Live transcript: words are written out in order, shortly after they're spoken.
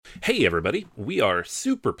Hey everybody, we are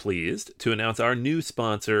super pleased to announce our new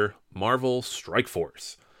sponsor, Marvel Strike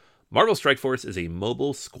Force. Marvel Strike Force is a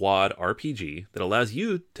mobile squad RPG that allows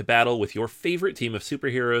you to battle with your favorite team of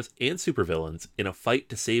superheroes and supervillains in a fight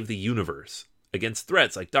to save the universe against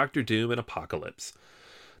threats like Doctor Doom and Apocalypse.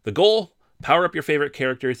 The goal? Power up your favorite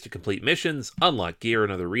characters to complete missions, unlock gear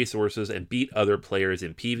and other resources, and beat other players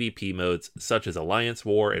in PvP modes such as Alliance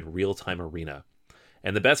War and Real-Time Arena.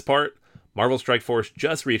 And the best part? Marvel Strike Force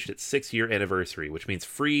just reached its 6-year anniversary, which means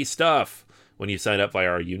free stuff when you sign up via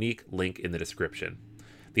our unique link in the description.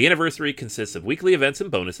 The anniversary consists of weekly events and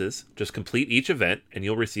bonuses. Just complete each event, and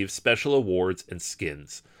you'll receive special awards and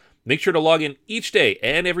skins. Make sure to log in each day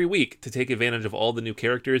and every week to take advantage of all the new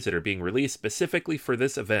characters that are being released specifically for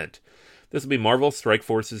this event. This will be Marvel Strike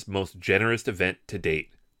Force's most generous event to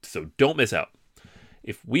date, so don't miss out.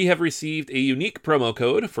 If we have received a unique promo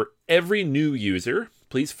code for every new user,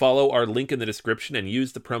 please follow our link in the description and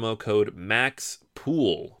use the promo code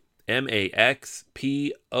MAXPOOL, MAXPOOL.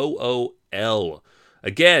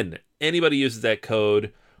 Again, anybody uses that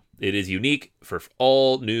code, it is unique for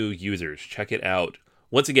all new users. Check it out.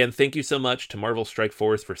 Once again, thank you so much to Marvel Strike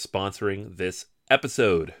Force for sponsoring this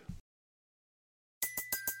episode.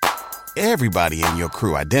 Everybody in your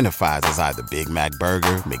crew identifies as either Big Mac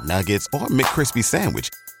Burger, McNuggets, or McCrispy Sandwich.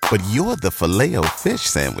 But you're the Filet-O-Fish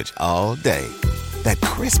Sandwich all day. That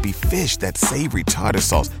crispy fish, that savory tartar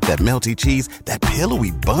sauce, that melty cheese, that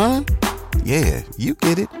pillowy bun. Yeah, you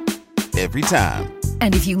get it. Every time.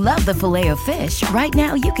 And if you love the Filet-O-Fish, right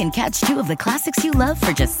now you can catch two of the classics you love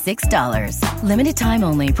for just $6. Limited time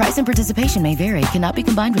only. Price and participation may vary. Cannot be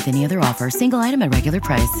combined with any other offer. Single item at regular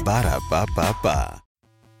price. Ba-da-ba-ba-ba.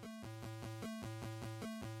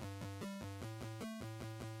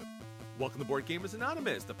 Welcome to Board Gamers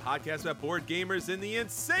Anonymous, the podcast about board gamers and the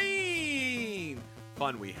insane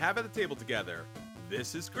fun we have at the table together.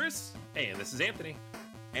 This is Chris. Hey, and this is Anthony.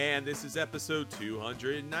 And this is episode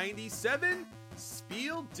 297,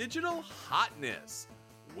 Spiel.Digital Hotness.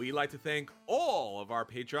 We like to thank all of our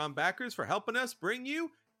Patreon backers for helping us bring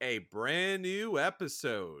you a brand new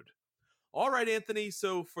episode. All right, Anthony,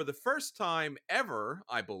 so for the first time ever,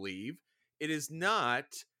 I believe, it is not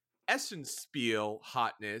Essence Spiel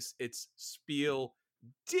Hotness, it's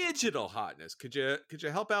Spiel.Digital Hotness. Could you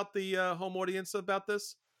help out the home audience about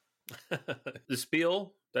this? The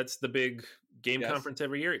Spiel, that's the big game conference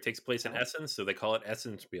every year. It takes place in Essen, so they call it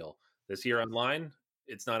Essen Spiel. This year online,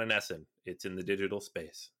 it's not in Essen. It's in the digital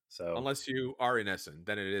space. So unless you are in Essen,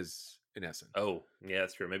 then it is in Essen. Oh, yeah,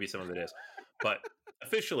 that's true. Maybe some of it is. But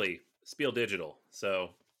officially, Spiel.Digital.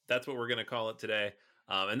 So that's what we're going to call it today.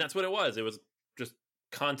 And that's what it was. It was just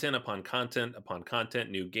content upon content upon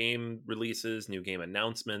content, new game releases, new game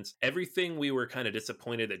announcements. Everything we were kind of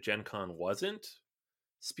disappointed that Gen Con wasn't,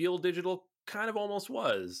 Spiel.Digital kind of almost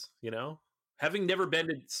was, you know? Having never been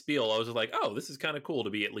to Spiel, I was like, oh, this is kind of cool to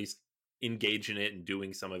be at least engaged in it and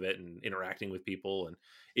doing some of it and interacting with people. And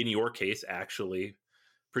in your case, actually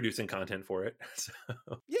producing content for it. So.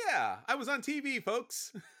 Yeah, I was on TV,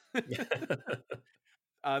 folks.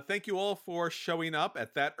 Thank you all for showing up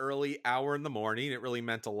at that early hour in the morning. It really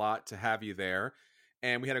meant a lot to have you there.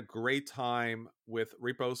 And we had a great time with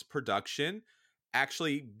Repo's production,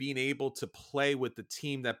 actually being able to play with the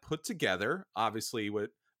team that put together, obviously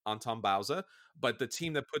with Anton Bauza, but the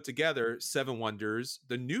team that put together Seven Wonders,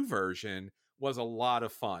 the new version, was a lot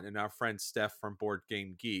of fun. And our friend Steph from Board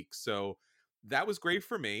Game Geek. So that was great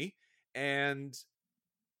for me. And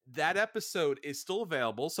that episode is still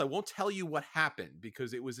available, so I won't tell you what happened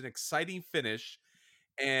because it was an exciting finish.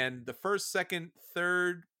 And the first, second,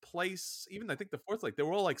 third place, even I think the fourth, they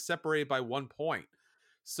were all separated by 1 point.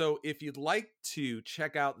 So if you'd like to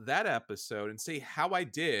check out that episode and see how I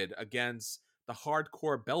did against the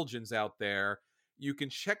hardcore Belgians out there, you can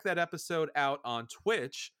check that episode out on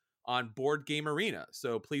Twitch on Board Game Arena.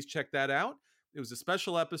 So please check that out. It was a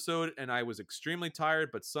special episode, and I was extremely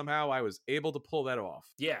tired, but somehow I was able to pull that off.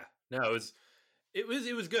 Yeah, no, it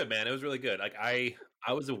was good, man. It was really good. I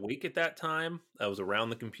was awake at that time. I was around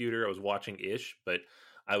the computer. I was watching Ish, but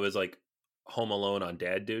I was home alone on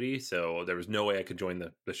dad duty, so there was no way I could join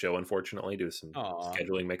the show, unfortunately, due to some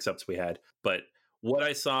scheduling mix-ups we had. But what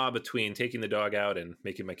I saw between taking the dog out and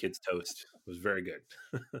making my kids toast was very good.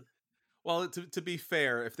 Well, to be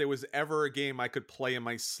fair, if there was ever a game I could play in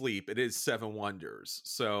my sleep, it is Seven Wonders.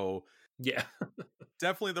 So yeah,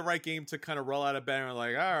 definitely the right game to kind of roll out of bed and all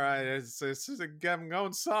right, I'm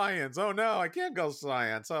going science. Oh no, I can't go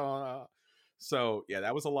science. So yeah,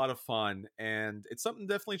 that was a lot of fun, and it's something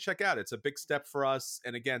to definitely check out. It's a big step for us.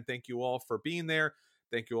 And again, thank you all for being there.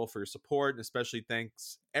 Thank you all for your support, and especially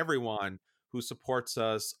thanks everyone who supports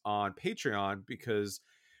us on Patreon, because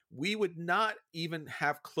we would not even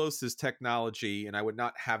have closest technology, and I would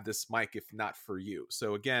not have this mic if not for you.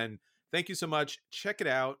 So again, thank you so much. Check it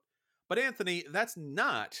out. But Anthony, that's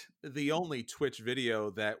not the only Twitch video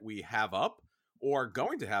that we have up or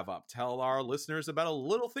going to have up. Tell our listeners about a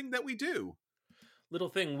little thing that we do. Little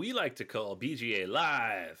thing we like to call BGA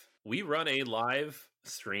Live. We run a live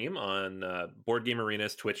stream on Board Game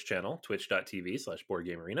Arena's Twitch channel,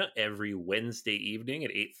 twitch.tv/BoardGameArena, every Wednesday evening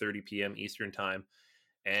at 8:30 p.m. Eastern Time.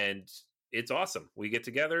 And it's awesome. We get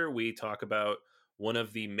together, we talk about one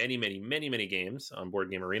of the many games on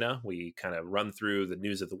Board Game Arena. We kind of run through the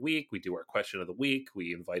news of the week. We do our question of the week.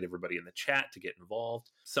 We invite everybody in the chat to get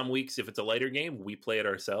involved. Some weeks, if it's a lighter game, we play it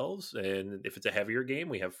ourselves. And if it's a heavier game,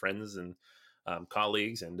 we have friends and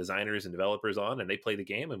colleagues and designers and developers on, and they play the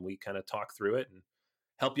game, and we kind of talk through it and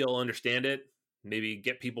help you all understand it, maybe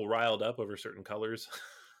get people riled up over certain colors.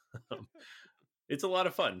 It's a lot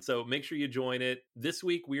of fun. So make sure you join it. This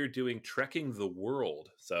week, we are doing Trekking the World.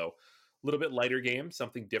 So a little bit lighter game,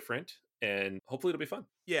 something different, and hopefully it'll be fun.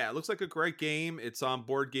 Yeah, it looks like a great game. It's on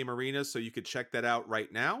Board Game Arena, so you could check that out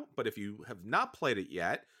right now. But if you have not played it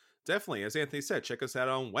yet, definitely, as Anthony said, check us out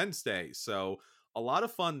on Wednesday. So a lot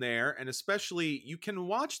of fun there, and especially you can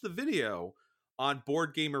watch the video on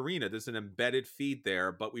Board Game Arena. There's an embedded feed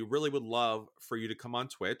there, but we really would love for you to come on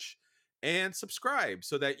Twitch and subscribe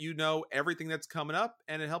so that you know everything that's coming up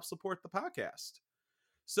and it helps support the podcast.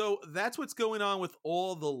 So that's what's going on with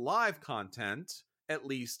all the live content, at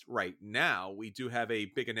least right now. We do have a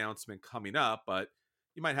big announcement coming up, but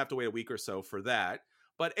you might have to wait a week or so for that.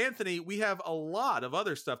 But Anthony, we have a lot of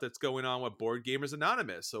other stuff that's going on with Board Gamers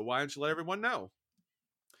Anonymous. So why don't you let everyone know?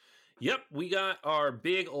 Yep, we got our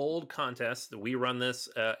big old contest. We run this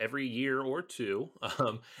every year or two,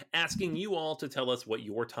 asking you all to tell us what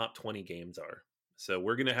your top 20 games are. So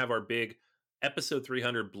we're going to have our big episode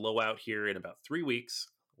 300 blowout here in about 3 weeks.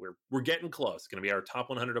 We're getting close. It's going to be our top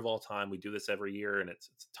 100 of all time. We do this every year, and it's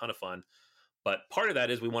a ton of fun. But part of that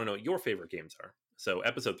is we want to know what your favorite games are. So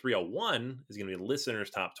episode 301 is going to be the listeners'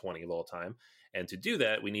 top 20 of all time. And to do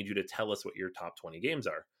that, we need you to tell us what your top 20 games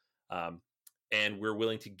are. And we're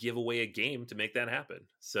willing to give away a game to make that happen.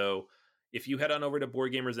 So if you head on over to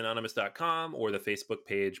BoardGamersAnonymous.com or the Facebook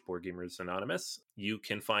page Board Gamers Anonymous, you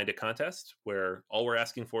can find a contest where all we're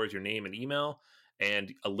asking for is your name and email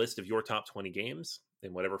and a list of your top 20 games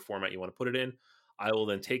in whatever format you want to put it in. I will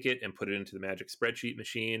then take it and put it into the magic spreadsheet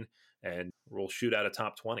machine, and we'll shoot out a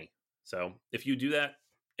top 20. So if you do that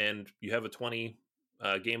and you have a 20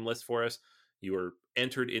 game list for us, you are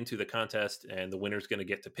entered into the contest, and the winner's going to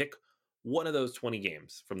get to pick one of those 20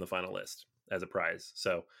 games from the final list as a prize.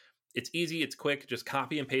 So it's easy, it's quick, just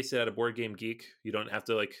copy and paste it out of Board Game Geek. You don't have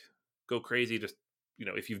to go crazy. Just,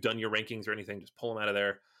 if you've done your rankings or anything, just pull them out of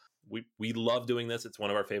there. We love doing this. It's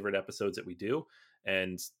one of our favorite episodes that we do.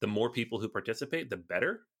 And the more people who participate, the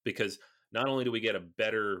better, because not only do we get a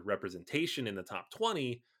better representation in the top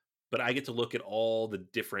 20, but I get to look at all the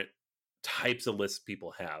different types of lists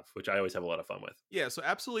people have, which I always have a lot of fun with. Yeah, so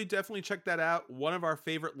absolutely, definitely check that out. One of our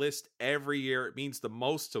favorite lists every year. It means the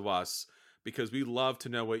most to us because we love to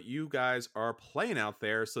know what you guys are playing out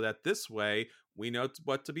there so that this way we know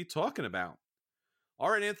what to be talking about.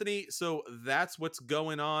 All right, Anthony, so that's what's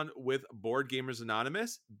going on with Board Gamers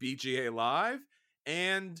Anonymous, BGA Live,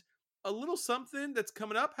 and a little something that's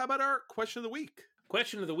coming up. How about our question of the week?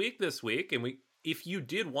 Question of the week this week, and if you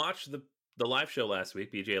did watch the live show last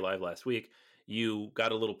week, BGA Live last week, you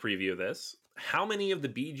got a little preview of this. How many of the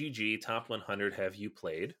BGG Top 100 have you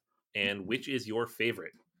played, and which is your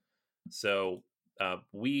favorite? So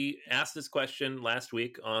we asked this question last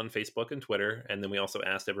week on Facebook and Twitter, and then we also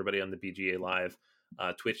asked everybody on the BGA Live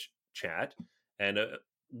Twitch chat. And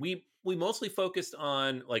we mostly focused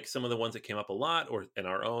on some of the ones that came up a lot and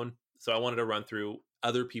our own. So I wanted to run through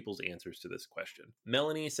other people's answers to this question.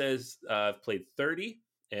 Melanie says, I've played 30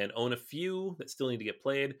 and own a few that still need to get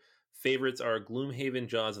played. Favorites are Gloomhaven,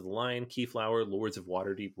 Jaws of the Lion, Keyflower, Lords of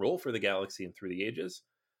Waterdeep, Roll for the Galaxy, and Through the Ages.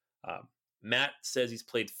 Matt says he's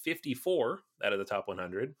played 54 out of the top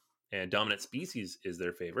 100, and Dominant Species is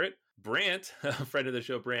their favorite. Brant, a friend of the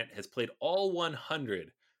show, Brant, has played all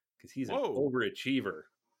 100 because he's an overachiever.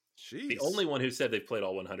 Jeez. The only one who said they've played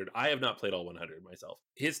all 100. I have not played all 100 myself.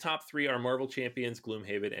 His top 3 are Marvel Champions,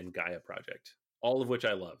 Gloomhaven, and Gaia Project, all of which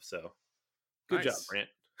I love. So good job, Brant.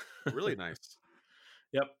 Really nice.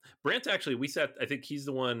 Yep. Brant, actually, I think he's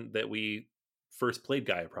the one that we first played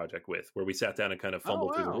Gaia Project with, where we sat down and kind of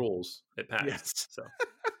fumbled through the rules at PAX. Yes. So.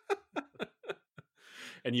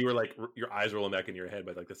 And you were your eyes rolling back in your head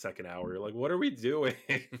by the second hour. You're like, what are we doing?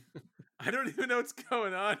 I don't even know what's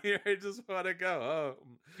going on here. I just want to go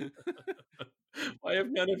home. Why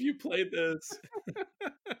have none of you played this?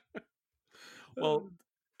 Well,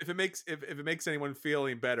 if it makes anyone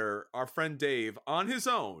feeling better, our friend Dave on his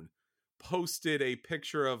own posted a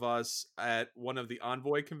picture of us at one of the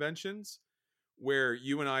Envoy conventions where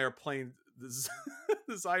you and I are playing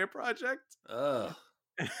the Zaya project. Ugh.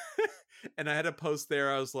 And I had a post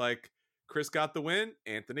there. I was like, Chris got the win.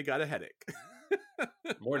 Anthony got a headache.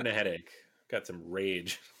 More than a headache. Got some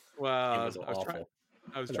rage. It Well, was awful.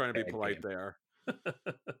 I was What a trying to be bad polite game. there.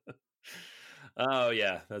 Oh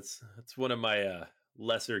yeah, that's one of my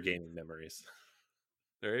lesser gaming memories.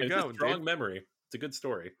 There you It's go. a strong Dave. memory. It's a good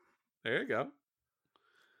story. There you go.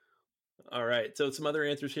 All right, so some other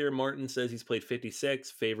answers here. Martin says he's played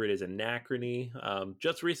 56. Favorite is Anachrony.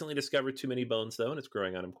 Just recently discovered Too Many Bones, though, and it's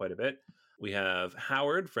growing on him quite a bit. We have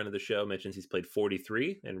Howard, friend of the show, mentions he's played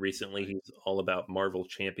 43, and recently he's all about Marvel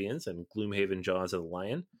Champions and Gloomhaven Jaws of the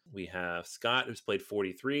Lion. We have Scott, who's played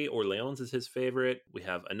 43. Orleans is his favorite. We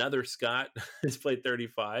have another Scott who's played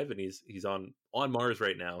 35, and he's on Mars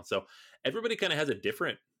right now. So everybody kind of has a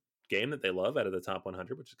different game that they love out of the top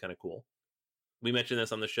 100, which is kind of cool. We mentioned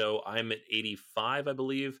this on the show. I'm at 85, I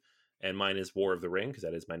believe, and mine is War of the Ring because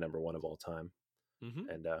that is my number one of all time. Mm-hmm.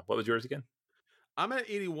 And what was yours again? I'm at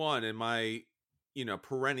 81, and my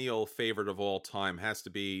perennial favorite of all time has to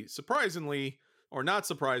be, surprisingly or not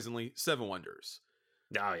surprisingly, Seven Wonders.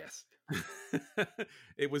 Oh yes.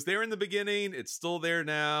 It was there in the beginning. It's still there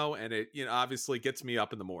now, and it obviously gets me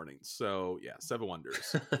up in the morning. So yeah, Seven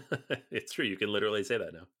Wonders. It's true. You can literally say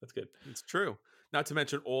that now. That's good. It's true. Not to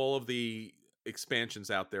mention all of the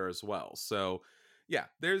expansions out there as well. So yeah,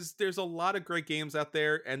 there's a lot of great games out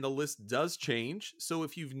there, and the list does change. So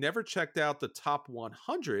if you've never checked out the top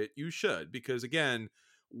 100, you should, because again,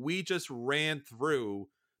 we just ran through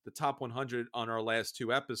the top 100 on our last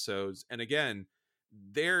two episodes, and again,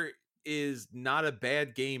 there is not a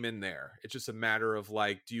bad game in there. It's just a matter of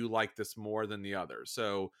like, do you like this more than the other?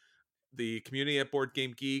 So the community at Board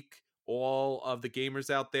Game Geek, all of the gamers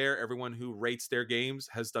out there, everyone who rates their games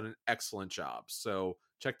has done an excellent job. So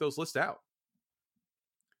check those lists out.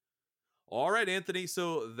 All right, Anthony.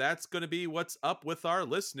 So that's going to be what's up with our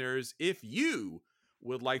listeners. If you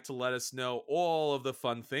would like to let us know all of the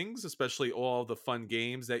fun things, especially all of the fun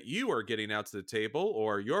games that you are getting out to the table,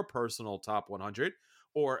 or your personal top 100,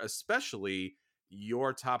 or especially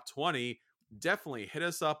your top 20, definitely hit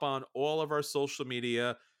us up on all of our social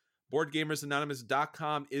media.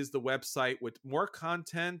 BoardGamersAnonymous.com is the website with more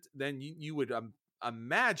content than you would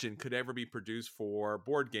imagine could ever be produced for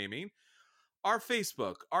board gaming. Our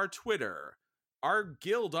Facebook, our Twitter, our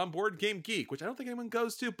guild on Board Game Geek, which I don't think anyone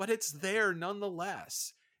goes to, but it's there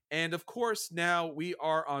nonetheless. And of course, now we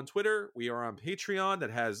are on Twitter. We are on Patreon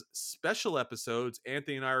that has special episodes.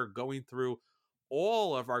 Anthony and I are going through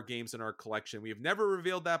all of our games in our collection. We have never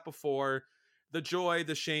revealed that before. The joy,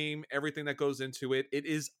 the shame, everything that goes into it, it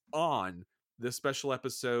is on the special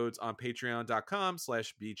episodes on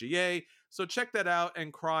patreon.com/BGA. So check that out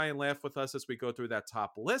and cry and laugh with us as we go through that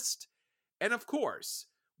top list. And of course,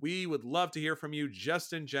 we would love to hear from you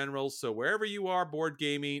just in general. So wherever you are board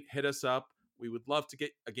gaming, hit us up. We would love to get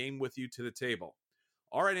a game with you to the table.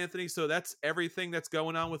 All right, Anthony. So that's everything that's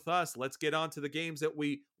going on with us. Let's get on to the games that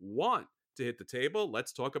we want to hit the table.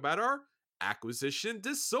 Let's talk about our acquisition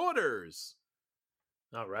disorders.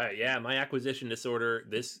 All right. Yeah, my acquisition disorder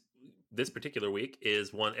this particular week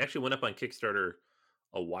is one actually went up on Kickstarter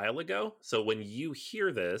a while ago. So when you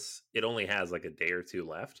hear this, it only has like a day or two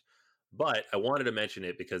left. But I wanted to mention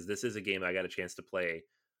it because this is a game I got a chance to play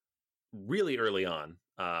really early on.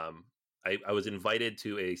 I was invited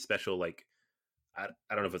to a special, like, I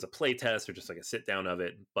don't know if it's a play test or just like a sit down of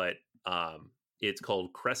it, but it's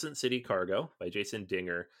called Crescent City Cargo by Jason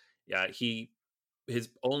Dinger. Yeah, his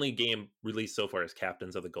only game released so far is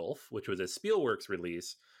Captains of the Gulf, which was a Spielworks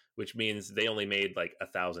release, which means they only made like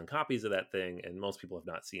 1,000 copies of that thing, and most people have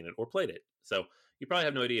not seen it or played it. So you probably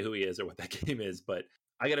have no idea who he is or what that game is, but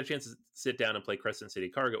I got a chance to sit down and play Crescent City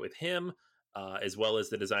Cargo with him, as well as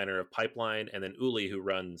the designer of Pipeline, and then Uli, who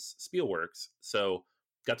runs Spielworks. So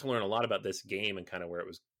got to learn a lot about this game and kind of where it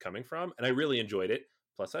was coming from, and I really enjoyed it.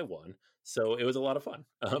 Plus, I won, so it was a lot of fun.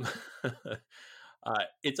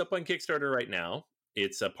 It's up on Kickstarter right now.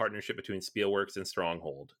 It's a partnership between Spielworks and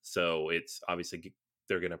Stronghold, so it's obviously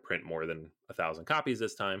they're going to print more than 1,000 copies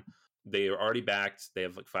this time. They are already backed. They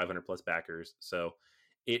have like 500 plus backers, so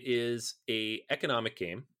it is a economic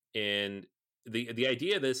game, and the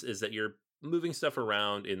idea of this is that you're moving stuff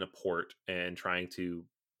around in a port and trying to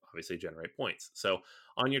obviously generate points. So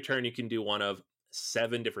on your turn, you can do one of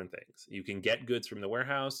 7 different things. You can get goods from the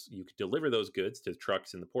warehouse. You can deliver those goods to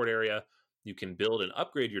trucks in the port area. You can build and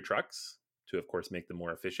upgrade your trucks to, of course, make them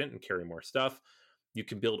more efficient and carry more stuff. You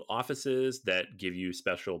can build offices that give you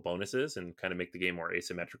special bonuses and kind of make the game more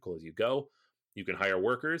asymmetrical as you go. You can hire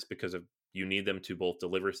workers because of you need them to both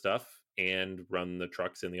deliver stuff and run the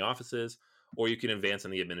trucks in the offices, or you can advance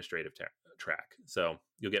on the administrative track. So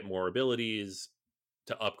you'll get more abilities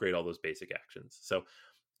to upgrade all those basic actions. So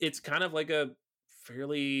it's kind of like a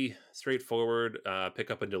fairly straightforward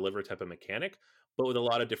pick up and deliver type of mechanic, but with a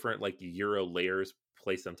lot of different like Euro layers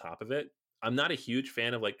placed on top of it. I'm not a huge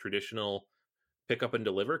fan of like traditional pick up and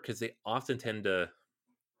deliver because they often tend to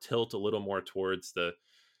tilt a little more towards the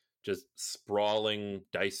just sprawling,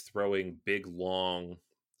 dice throwing, big, long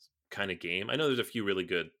kind of game. I know there's a few really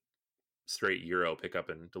good straight Euro pick up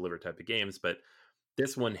and deliver type of games, but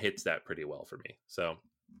this one hits that pretty well for me. So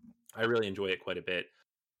I really enjoy it quite a bit.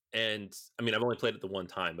 And I mean, I've only played it the one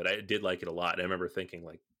time, but I did like it a lot. And I remember thinking,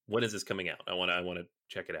 like, when is this coming out? I want to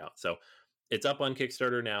check it out. So it's up on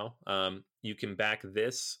Kickstarter now. You can back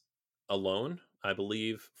this alone, I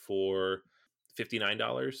believe, for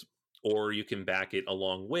 $59, or you can back it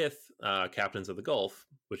along with Captains of the Gulf,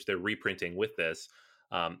 which they're reprinting with this,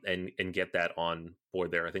 and get that on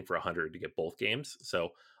board there. I think for $100 to get both games. So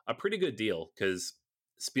a pretty good deal because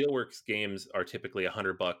Spielworks games are typically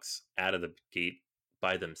 $100 out of the gate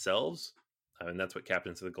by themselves. And that's what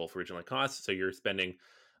Captains of the Gulf originally cost. So you're spending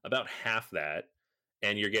about half that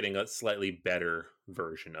and you're getting a slightly better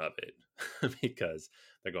version of it because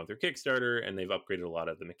they're going through Kickstarter and they've upgraded a lot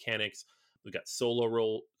of the mechanics. We've got solo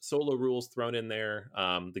rules thrown in there.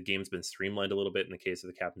 The game's been streamlined a little bit in the case of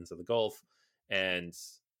the Captains of the Gulf. And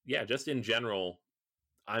yeah, just in general,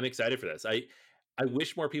 I'm excited for this. I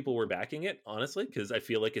wish more people were backing it, honestly, because I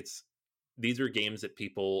feel like these are games that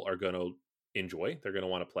people are going to enjoy. They're going to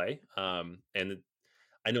want to play. And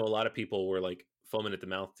I know a lot of people were like foaming at the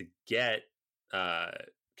mouth to get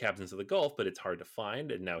Captains of the Gulf, but it's hard to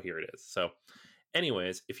find. And now here it is. So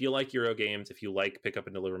anyways, if you like Euro games, if you like pick up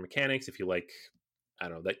and deliver mechanics, if you like, I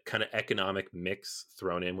don't know, that kind of economic mix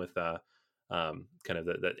thrown in with kind of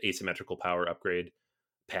the asymmetrical power upgrade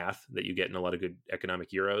path that you get in a lot of good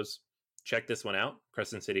economic Euros, check this one out,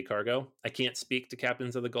 Crescent City Cargo. I can't speak to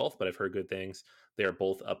Captains of the Gulf, but I've heard good things. They are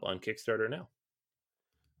both up on Kickstarter now.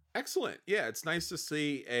 Excellent. Yeah, it's nice to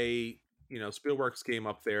see a Spielworks game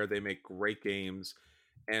up there. They make great games,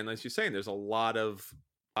 and as you're saying, there's a lot of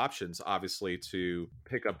options, obviously, to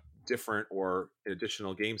pick up different or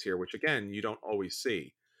additional games here, which again you don't always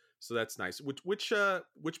see. So that's nice. Which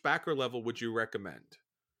backer level would you recommend?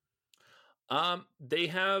 They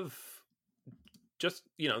have just,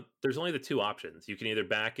 there's only the two options. You can either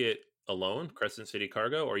back it alone, Crescent City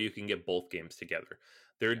Cargo, or you can get both games together.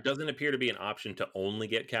 There doesn't appear to be an option to only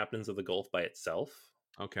get Captains of the Gulf by itself,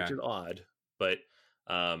 which is odd. But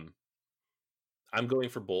I'm going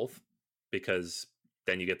for both because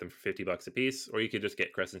then you get them for $50 a piece, or you could just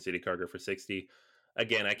get Crescent City Cargo for $60.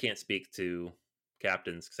 Again, I can't speak to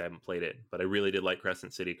Captains because I haven't played it, but I really did like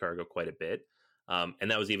Crescent City Cargo quite a bit.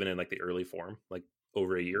 And that was even in like the early form, like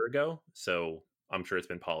over a year ago. So I'm sure it's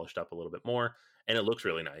been polished up a little bit more, and it looks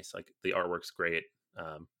really nice. Like the artwork's great,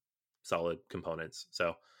 solid components.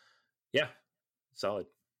 So yeah, solid.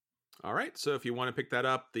 All right. So if you want to pick that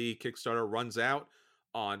up, the Kickstarter runs out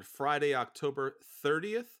on Friday, October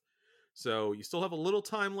 30th. So you still have a little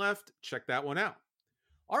time left. Check that one out.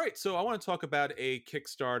 All right. So I want to talk about a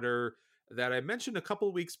Kickstarter that I mentioned a couple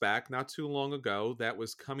of weeks back, not too long ago, that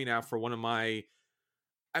was coming out for one of my,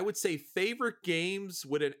 I would say, favorite games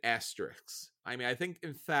with an asterisk. I mean, I think,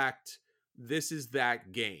 in fact, this is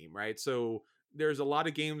that game, right? So there's a lot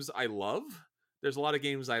of games I love. There's a lot of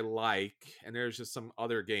games I like, and there's just some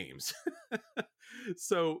other games.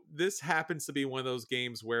 So this happens to be one of those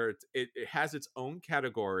games where it has its own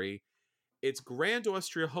category. It's Grand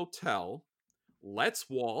Austria Hotel, Let's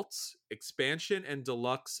Waltz, Expansion and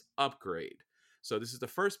Deluxe Upgrade. So this is the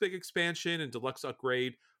first big expansion and deluxe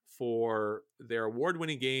upgrade for their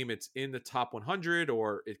award-winning game. It's in the top 100,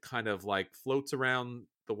 or it kind of like floats around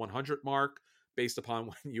the 100 mark based upon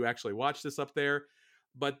when you actually watch this up there.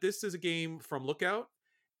 But this is a game from Lookout,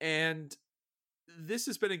 and this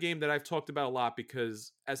has been a game that I've talked about a lot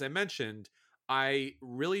because, as I mentioned, I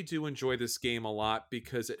really do enjoy this game a lot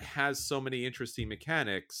because it has so many interesting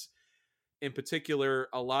mechanics. In particular,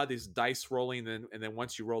 a lot of these dice rolling, and then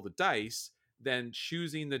once you roll the dice, then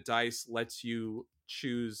choosing the dice lets you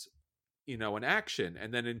choose, an action.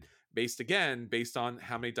 And then based on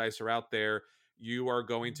how many dice are out there, you are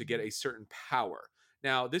going to get a certain power.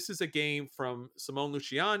 Now, this is a game from Simone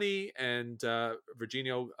Luciani and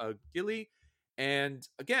Virginio Gilli. And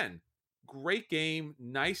again, great game,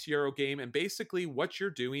 nice Euro game. And basically what you're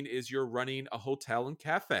doing is you're running a hotel and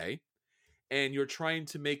cafe, and you're trying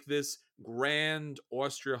to make this Grand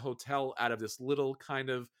Austria Hotel out of this little kind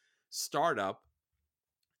of startup.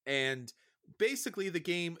 And basically, the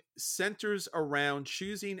game centers around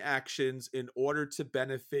choosing actions in order to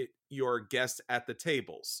benefit your guests at the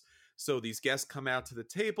tables. So these guests come out to the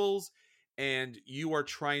tables, and you are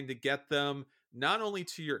trying to get them not only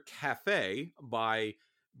to your cafe by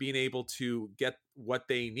being able to get what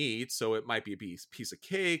they need. So it might be a piece of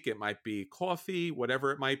cake, it might be coffee,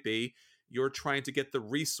 whatever it might be. You're trying to get the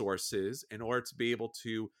resources in order to be able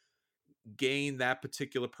to gain that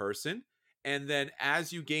particular person. And then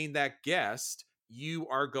as you gain that guest, you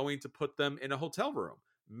are going to put them in a hotel room,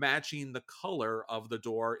 matching the color of the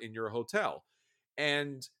door in your hotel.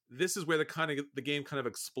 And this is where the game kind of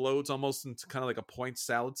explodes almost into kind of like a point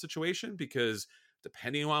salad situation, because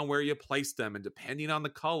depending on where you place them and depending on the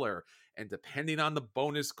color and depending on the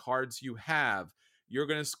bonus cards you have, you're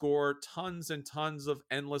going to score tons and tons of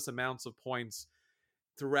endless amounts of points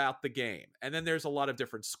throughout the game. And then there's a lot of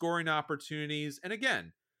different scoring opportunities. And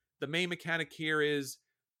again, the main mechanic here is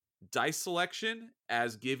dice selection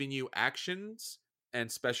as giving you actions and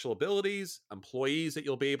special abilities, employees that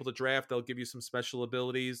you'll be able to draft, they'll give you some special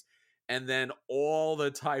abilities, and then all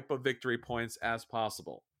the type of victory points as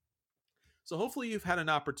possible. So hopefully you've had an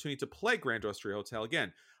opportunity to play Grand Austria Hotel.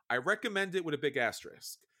 Again, I recommend it with a big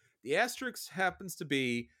asterisk. The asterisk happens to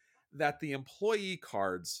be that the employee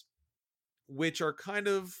cards, which are kind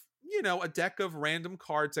of, a deck of random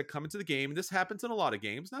cards that come into the game. And this happens in a lot of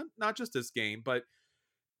games, not just this game, but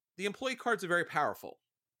the employee cards are very powerful,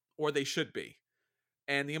 or they should be.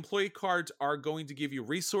 And the employee cards are going to give you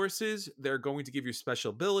resources, they're going to give you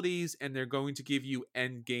special abilities, and they're going to give you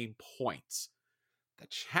end game points. The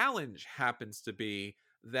challenge happens to be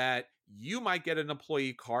that you might get an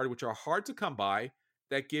employee card, which are hard to come by,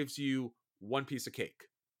 that gives you one piece of cake.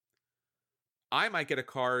 I might get a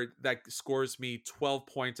card that scores me 12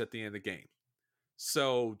 points at the end of the game.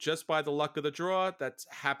 So just by the luck of the draw, that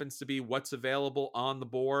happens to be what's available on the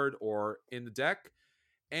board or in the deck,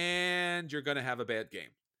 and you're going to have a bad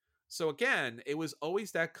game. So again, it was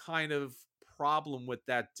always that kind of problem with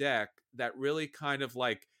that deck that really kind of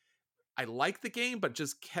like, I liked the game, but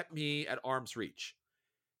just kept me at arm's reach.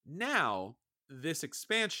 Now, this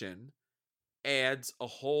expansion adds a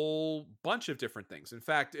whole bunch of different things. In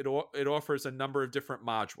fact, it offers a number of different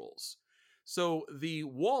modules. So the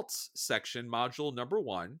waltz section, module number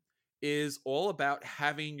 1, is all about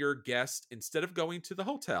having your guest, instead of going to the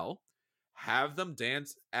hotel, have them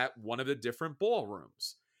dance at one of the different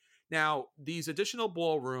ballrooms. Now, these additional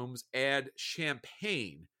ballrooms add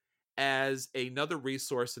champagne as another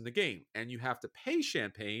resource in the game, and you have to pay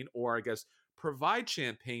champagne, or I guess provide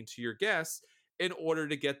champagne to your guests in order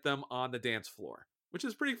to get them on the dance floor, which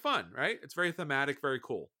is pretty fun, right? It's very thematic, very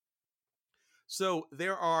cool. So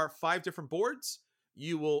there are 5 different boards.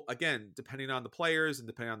 You will, again, depending on the players and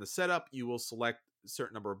depending on the setup, you will select a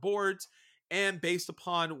certain number of boards. And based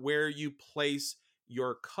upon where you place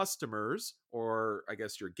your customers, or I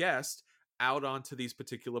guess your guest, out onto these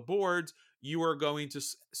particular boards, you are going to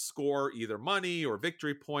score either money or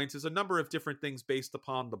victory points. There's a number of different things based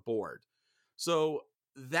upon the board. So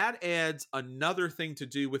that adds another thing to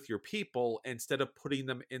do with your people instead of putting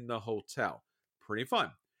them in the hotel. Pretty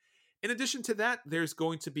fun. In addition to that, there's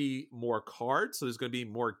going to be more cards. So there's going to be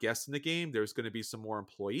more guests in the game. There's going to be some more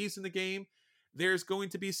employees in the game. There's going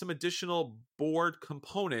to be some additional board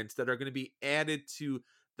components that are going to be added to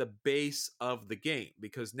the base of the game,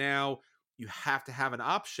 because now you have to have an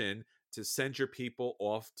option to send your people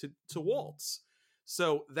off to waltz.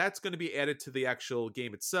 So that's going to be added to the actual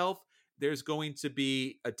game itself. There's going to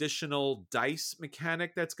be additional dice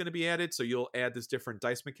mechanic that's going to be added. So you'll add this different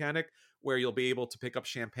dice mechanic where you'll be able to pick up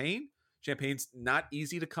champagne. Champagne's not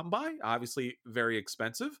easy to come by, obviously very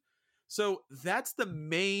expensive. So that's the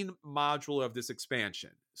main module of this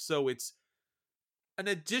expansion. So it's an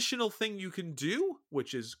additional thing you can do,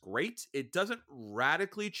 which is great. It doesn't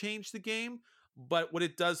radically change the game, but what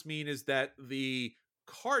it does mean is that the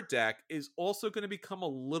card deck is also going to become a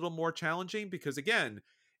little more challenging, because again,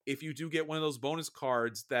 if you do get one of those bonus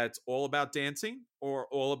cards that's all about dancing or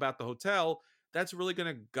all about the hotel, that's really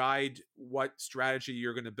going to guide what strategy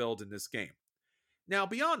you're going to build in this game. Now,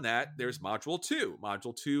 beyond that, there's Module 2.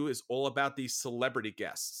 Module 2 is all about these celebrity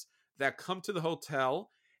guests that come to the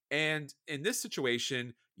hotel. And in this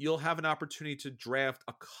situation, you'll have an opportunity to draft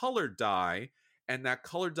a colored die, and that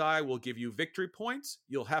colored die will give you victory points.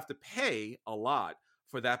 You'll have to pay a lot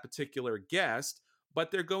for that particular guest,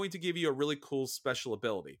 but they're going to give you a really cool special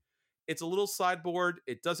ability. It's a little sideboard.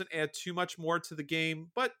 It doesn't add too much more to the game,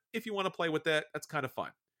 but if you want to play with that, that's kind of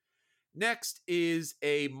fun. Next is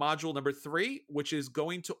a module number 3, which is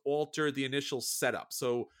going to alter the initial setup.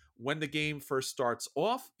 So When the game first starts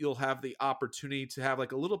off, you'll have the opportunity to have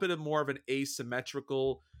like a little bit of more of an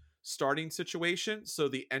asymmetrical starting situation. So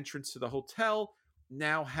the entrance to the hotel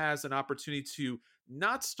now has an opportunity to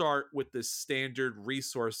not start with the standard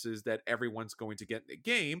resources that everyone's going to get in the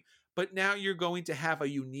game, but now you're going to have a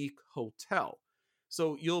unique hotel.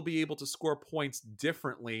 So you'll be able to score points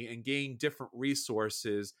differently and gain different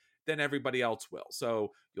resources than everybody else will.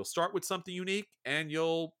 So you'll start with something unique and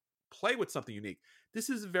you'll play with something unique. This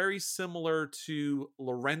is very similar to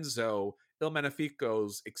Lorenzo Il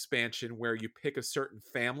Magnifico's expansion, where you pick a certain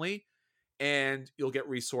family and you'll get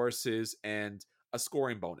resources and a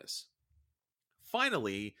scoring bonus.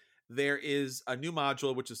 Finally, there is a new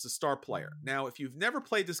module, which is the star player. Now, if you've never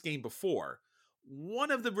played this game before,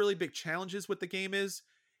 one of the really big challenges with the game is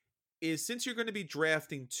since you're going to be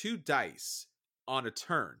drafting 2 dice on a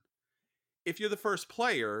turn, if you're the first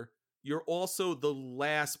player, you're also the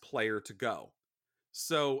last player to go.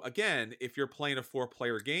 So again, if you're playing a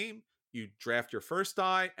 4-player game, you draft your first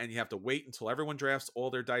die and you have to wait until everyone drafts all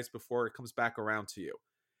their dice before it comes back around to you.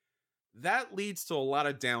 That leads to a lot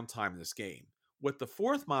of downtime in this game. What the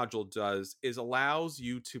 4th module does is allows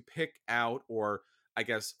you to pick out, or I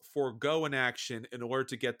guess forego an action in order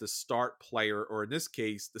to get the start player, or in this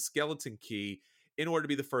case, the skeleton key, in order to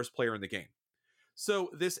be the first player in the game. So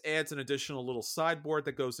this adds an additional little sideboard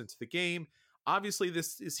that goes into the game. Obviously,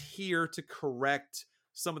 this is here to correct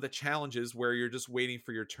some of the challenges where you're just waiting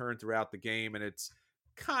for your turn throughout the game, and it's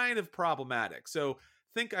kind of problematic. So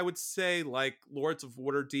I would say like Lords of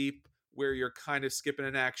Waterdeep, where you're kind of skipping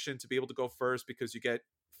an action to be able to go first because you get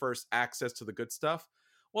first access to the good stuff.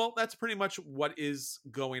 Well, that's pretty much what is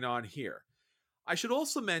going on here. I should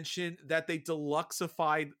also mention that they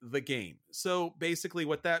deluxeified the game. So basically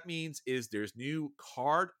what that means is there's new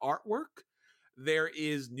card artwork. There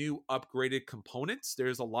is new upgraded components.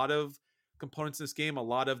 There's a lot of components in this game, a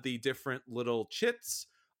lot of the different little chits,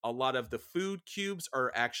 a lot of the food cubes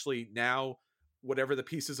are actually now whatever the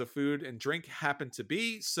pieces of food and drink happen to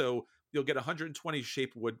be. So you'll get 120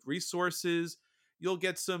 shaped wood resources. You'll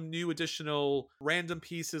get some new additional random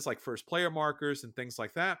pieces like first player markers and things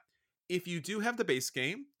like that. If you do have the base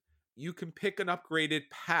game, you can pick an upgraded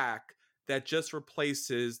pack that just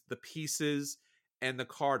replaces the pieces and the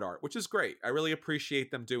card art, which is great. I really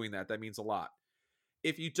appreciate them doing that. That means a lot.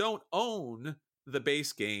 If you don't own the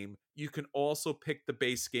base game, you can also pick the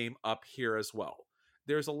base game up here as well.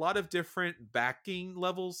 There's a lot of different backing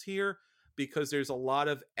levels here because there's a lot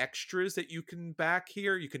of extras that you can back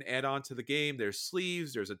here. You can add on to the game. There's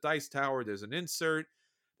sleeves, there's a dice tower, there's an insert.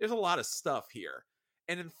 There's a lot of stuff here.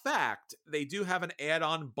 And in fact, they do have an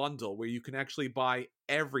add-on bundle where you can actually buy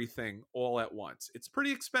everything all at once. It's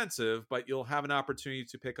pretty expensive, but you'll have an opportunity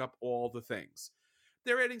to pick up all the things.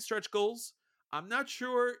 They're adding stretch goals. I'm not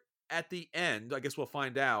sure at the end, I guess we'll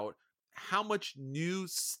find out, how much new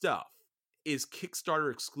stuff is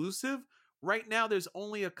Kickstarter exclusive. Right now, there's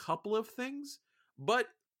only a couple of things, but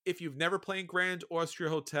if you've never played Grand Austria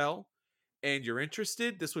Hotel and you're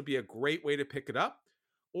interested, this would be a great way to pick it up.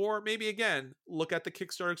 Or maybe, again, look at the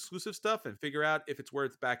Kickstarter exclusive stuff and figure out if it's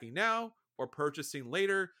worth backing now or purchasing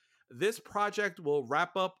later. This project will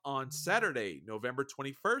wrap up on Saturday, November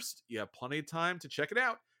 21st. You have plenty of time to check it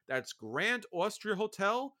out. That's Grand Austria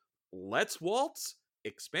Hotel, Let's Waltz,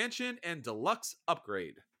 Expansion, and Deluxe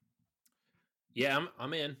Upgrade. Yeah,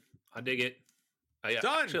 I'm in. I dig it.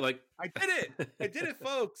 Done. Actually, I did it. I did it,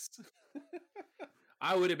 folks.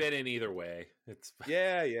 I would have been in either way.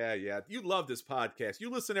 Yeah. You love this podcast. You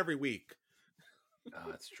listen every week. Oh,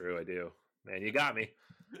 that's true. I do. Man, you got me.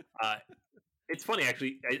 It's funny,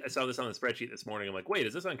 actually. I saw this on the spreadsheet this morning. I'm like, wait,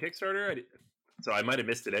 is this on Kickstarter? So I might have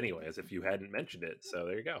missed it anyway, as if you hadn't mentioned it. So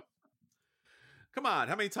there you go. Come on.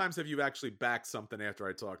 How many times have you actually backed something after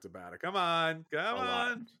I talked about it? Come on. A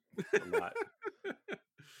lot.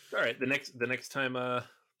 All right. The next time my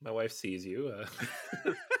wife sees you,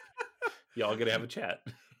 y'all gonna have a chat.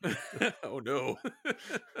 Oh no.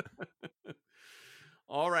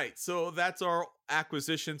 All right, so that's our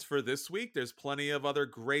acquisitions for this week. There's plenty of other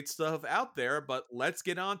great stuff out there, but let's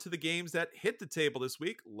get on to the games that hit the table this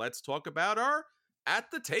week. Let's talk about our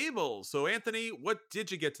At the Table. So Anthony, what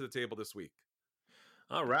did you get to the table this week?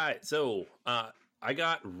 All right, so I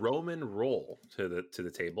got Roman Roll to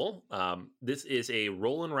the table. This is a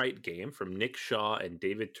roll and write game from Nick Shaw and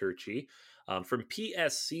David Turchi from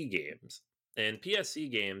PSC Games. And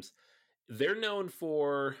PSC Games, they're known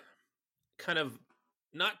for kind of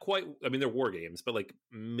not quite, I mean, they're war games, but like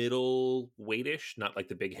middle weightish, not like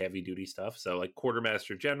the big heavy duty stuff. So like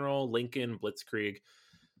Quartermaster General, Lincoln, Blitzkrieg,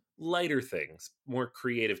 lighter things, more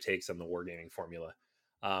creative takes on the wargaming formula.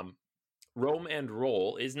 Roam and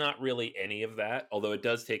Roll is not really any of that, although it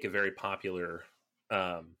does take a very popular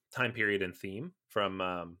time period and theme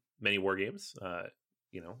from many war games,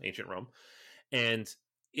 ancient Rome. And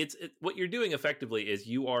what you're doing effectively is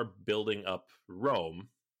you are building up Rome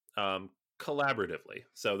collaboratively.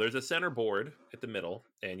 So there's a center board at the middle,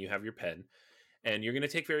 and you have your pen, and you're going to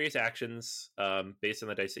take various actions based on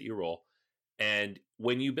the dice that you roll. And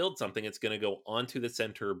when you build something, it's going to go onto the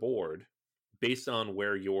center board based on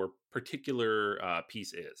where your particular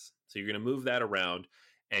piece is. So you're going to move that around,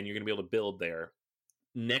 and you're going to be able to build there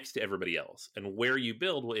next to everybody else. And where you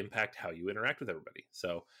build will impact how you interact with everybody.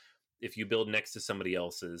 So if you build next to somebody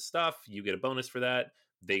else's stuff, you get a bonus for that.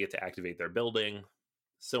 They get to activate their building,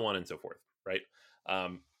 so on and so forth, right?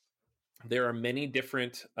 There are many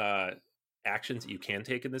different actions that you can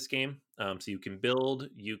take in this game. So you can build,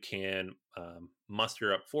 you can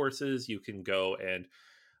muster up forces, you can go and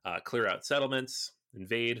clear out settlements,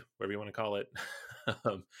 invade, whatever you want to call it,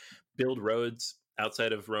 build roads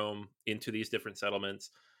outside of Rome into these different settlements.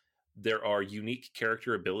 There are unique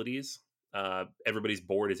character abilities. Everybody's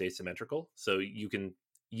board is asymmetrical, so you can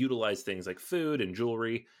utilize things like food and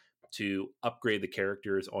jewelry to upgrade the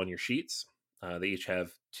characters on your sheets. They each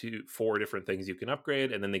have 4 different things you can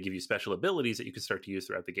upgrade, and then they give you special abilities that you can start to use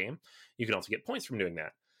throughout the game. You can also get points from doing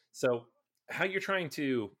that. So how you're trying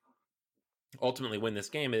to ultimately win this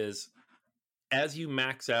game is as you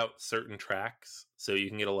max out certain tracks, so you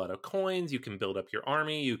can get a lot of coins, you can build up your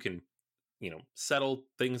army, you can settle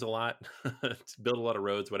things a lot, build a lot of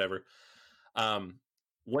roads, whatever.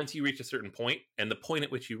 Once you reach a certain point, and the point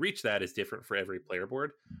at which you reach that is different for every player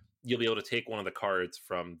board, you'll be able to take one of the cards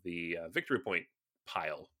from the victory point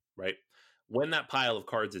pile, right? When that pile of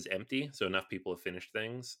cards is empty, so enough people have finished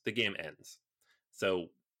things, the game ends. So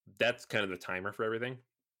that's kind of the timer for everything.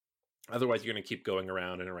 Otherwise, you're going to keep going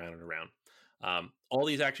around and around and around. All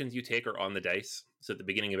these actions you take are on the dice. So at the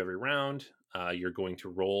beginning of every round, you're going to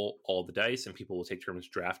roll all the dice, and people will take turns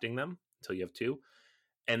drafting them until you have 2.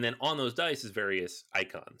 And then on those dice is various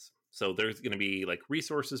icons. So there's going to be like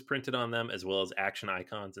resources printed on them, as well as action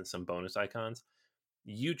icons and some bonus icons.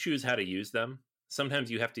 You choose how to use them.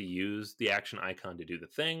 Sometimes you have to use the action icon to do the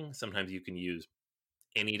thing. Sometimes you can use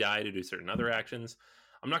any die to do certain other actions.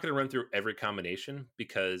 I'm not going to run through every combination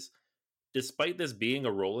because despite this being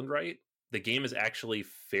a roll and write, the game is actually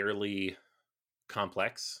fairly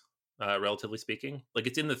complex, relatively speaking. Like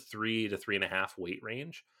it's in the 3 to 3.5 weight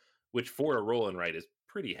range, which for a roll and write is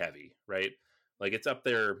pretty heavy, right? Like it's up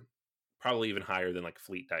there, probably even higher than like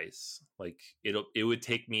fleet dice. Like it would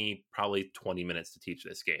take me probably 20 minutes to teach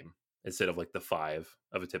this game instead of like the 5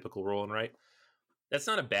 of a typical roll and write. That's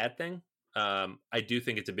not a bad thing. I do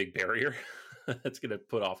think it's a big barrier that's going to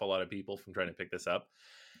put off a lot of people from trying to pick this up.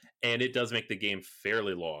 And it does make the game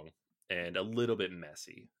fairly long and a little bit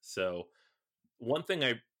messy. So one thing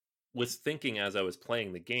I was thinking as I was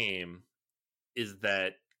playing the game is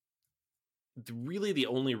that really the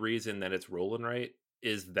only reason that it's roll and write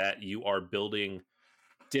is that you are building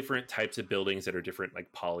different types of buildings that are different,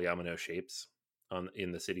 like polyomino shapes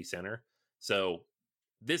in the city center. So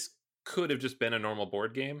this could have just been a normal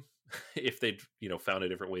board game if they'd found a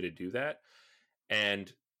different way to do that.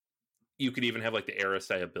 And you could even have like the era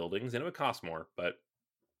style buildings, and it would cost more, but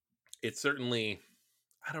it's certainly,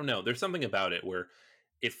 I don't know, there's something about it where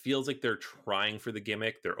it feels like they're trying for the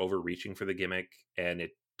gimmick, they're overreaching for the gimmick, and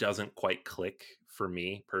it doesn't quite click for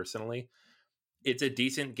me personally. It's a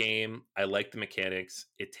decent game. I like the mechanics.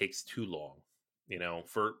 It takes too long,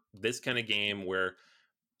 for this kind of game where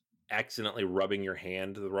accidentally rubbing your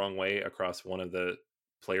hand the wrong way across one of the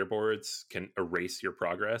player boards can erase your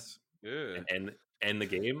progress and end the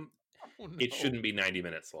game. Oh, no. It shouldn't be 90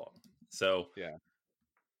 minutes long. So yeah,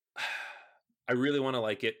 I really want to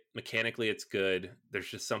like it. Mechanically, it's good. There's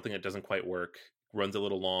just something that doesn't quite work. Runs a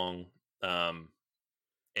little long.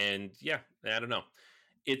 And yeah, I don't know.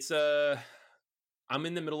 It's I'm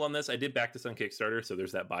in the middle on this. I did back this on Kickstarter, so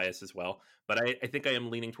there's that bias as well. But I think I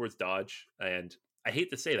am leaning towards Dodge. And I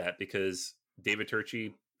hate to say that because David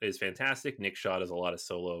Turchi is fantastic. Nick Shaw does a lot of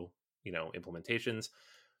solo, implementations.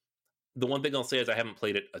 The one thing I'll say is I haven't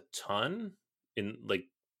played it a ton in like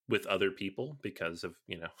with other people because of,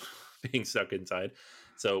 being stuck inside.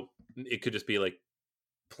 So it could just be like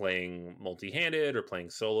playing multi-handed or playing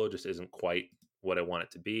solo just isn't quite what I want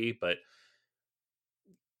it to be, but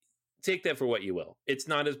take that for what you will. It's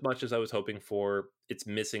not as much as I was hoping for. It's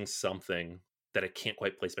missing something that I can't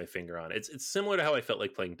quite place my finger on. It's similar to how I felt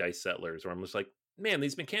like playing Dice Settlers, where I'm just like, man,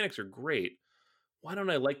 these mechanics are great. Why don't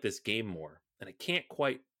I like this game more? And I can't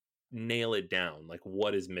quite nail it down. Like,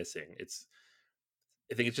 what is missing?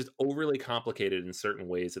 I think it's just overly complicated in certain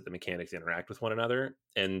ways that the mechanics interact with one another,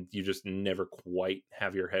 and you just never quite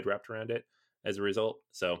have your head wrapped around it as a result.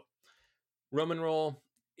 So, Roman Roll,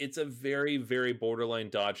 it's a very, very borderline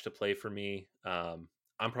dodge to play for me. I'm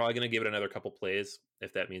probably going to give it another couple plays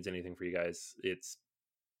if that means anything for you guys. It's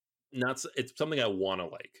something I want to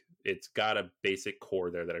like. It's got a basic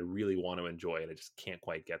core there that I really want to enjoy, and I just can't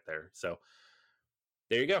quite get there. So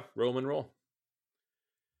there you go, Roman Roll.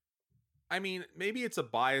 I mean, maybe it's a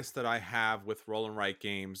bias that I have with roll and write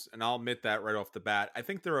games, and I'll admit that right off the bat. I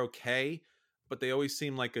think they're okay, but they always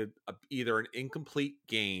seem like either an incomplete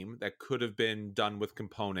game that could have been done with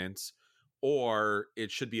components, or it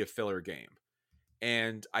should be a filler game.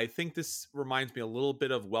 And I think this reminds me a little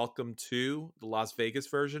bit of Welcome to the Las Vegas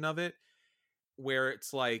version of it, where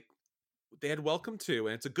it's like they had Welcome to,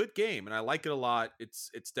 and it's a good game, and I like it a lot. It's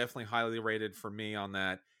definitely highly rated for me on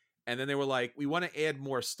that. And then they were like, we want to add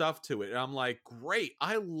more stuff to it. And I'm like, great,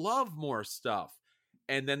 I love more stuff.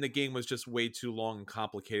 And then the game was just way too long and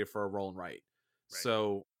complicated for a roll and write. Right.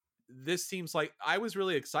 So this seems like I was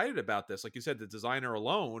really excited about this. Like you said, the designer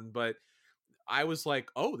alone, but I was like,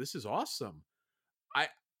 oh, this is awesome. I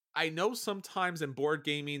I know sometimes in board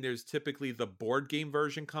gaming, there's typically the board game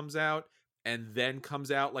version comes out and then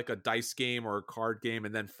comes out like a dice game or a card game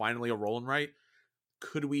and then finally a roll and write.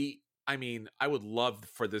 Could we? I mean, I would love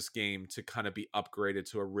for this game to kind of be upgraded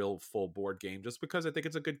to a real full board game just because I think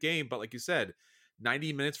it's a good game. But like you said,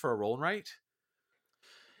 90 minutes for a roll and write?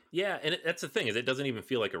 Yeah, and that's the thing is it doesn't even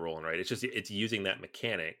feel like a roll and write. It's just it's using that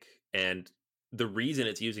mechanic, and the reason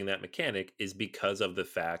it's using that mechanic is because of the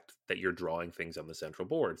fact that you're drawing things on the central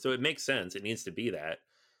board. So it makes sense. It needs to be that.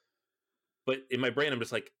 But in my brain, I'm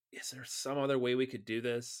just like, is there some other way we could do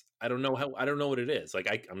this? I don't know how. I don't know what it is.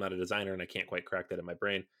 Like I'm not a designer, and I can't quite crack that in my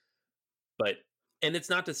brain. But and it's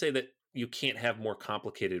not to say that you can't have more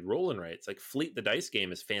complicated roll and writes. Like Fleet the Dice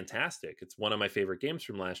game is fantastic. It's one of my favorite games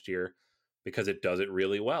from last year because it does it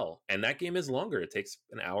really well. And that game is longer. It takes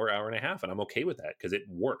an hour, hour and a half, and I'm okay with that because it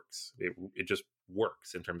works. It just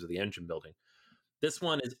works in terms of the engine building. This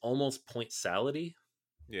one is almost point salady.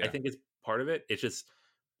 Yeah. I think it's part of it. It's just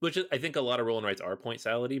which is, I think a lot of roll and writes are point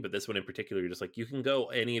salady, but this one in particular, you're just like you can go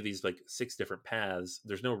any of these like 6 different paths.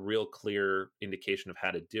 There's no real clear indication of how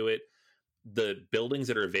to do it. The buildings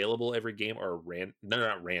that are available every game are they're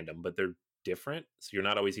not random, but they're different. So you're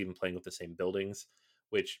not always even playing with the same buildings,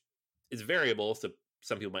 which is variable. So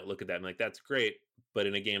some people might look at that and be like, that's great. But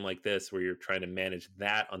in a game like this, where you're trying to manage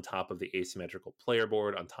that on top of the asymmetrical player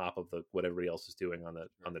board, on top of the what everybody else is doing on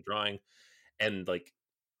the drawing, and like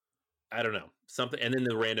I don't know, something, and then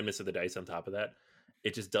the randomness of the dice on top of that,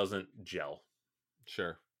 it just doesn't gel.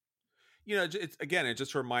 Sure. You know, it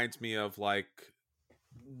just reminds me of like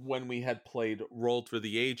when we had played Roll Through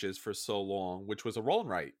the Ages for so long, which was a roll and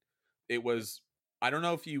write. It was, I don't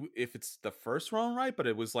know if it's the first roll and write, but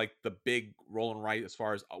it was like the big roll and write as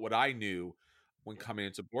far as what I knew when coming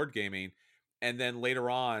into board gaming. And then later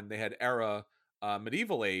on, they had Era,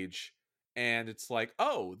 Medieval Age, and it's like,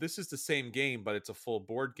 oh, this is the same game, but it's a full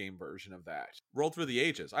board game version of that. Roll Through the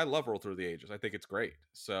Ages. I love Roll Through the Ages. I think it's great.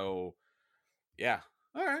 So, yeah.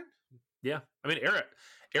 All right. Yeah, I mean, Era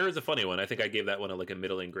is a funny one. I think I gave that one a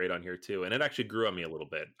middling grade on here too, and it actually grew on me a little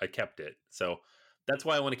bit. I kept it, so that's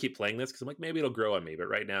why I want to keep playing this because I'm like maybe it'll grow on me. But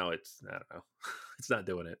right now, it's I don't know, it's not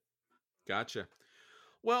doing it. Gotcha.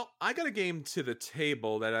 Well, I got a game to the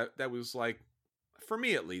table that was like, for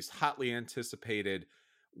me at least, hotly anticipated.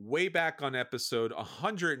 Way back on episode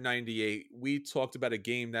 198, we talked about a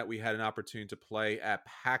game that we had an opportunity to play at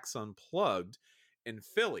PAX Unplugged in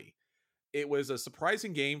Philly. It was a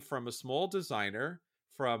surprising game from a small designer,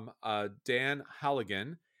 from Dan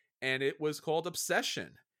Halligan, and it was called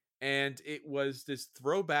Obsession. And it was this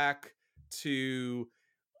throwback to,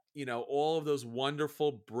 you know, all of those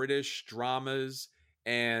wonderful British dramas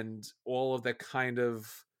and all of that kind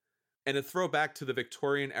of, and a throwback to the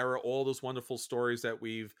Victorian era, all those wonderful stories that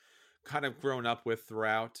we've kind of grown up with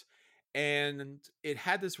throughout. And it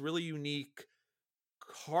had this really unique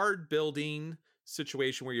card building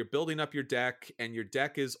situation where you're building up your deck, and your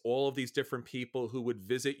deck is all of these different people who would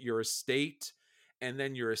visit your estate, and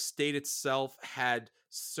then your estate itself had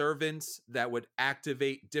servants that would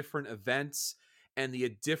activate different events, and the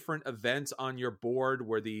different events on your board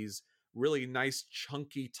were these really nice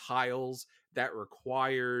chunky tiles that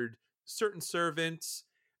required certain servants.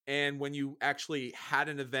 And when you actually had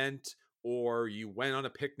an event or you went on a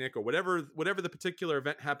picnic or whatever the particular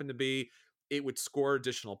event happened to be, it would score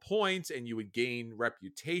additional points and you would gain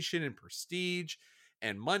reputation and prestige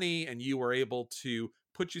and money, and you were able to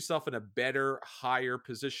put yourself in a better, higher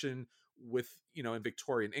position with, in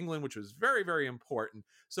Victorian England, which was very, very important.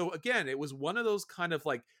 So again, it was one of those kind of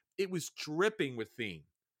like, it was dripping with theme.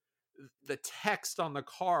 The text on the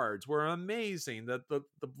cards were amazing. The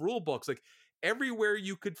rule books, like everywhere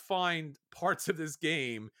you could find parts of this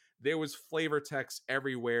game, there was flavor text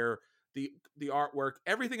everywhere. The artwork,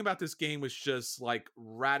 everything about this game was just like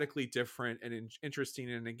radically different and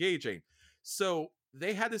interesting and engaging. So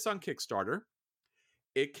they had this on Kickstarter.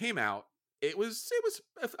 It came out. It was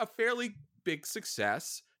a fairly big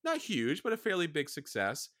success, not huge, but a fairly big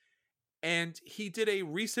success. And he did a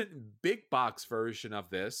recent big box version of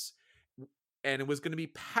this, and it was going to be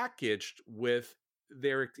packaged with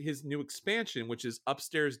his new expansion, which is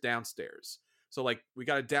Upstairs Downstairs. So like we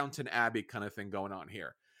got a Downton Abbey kind of thing going on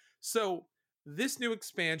here. So this new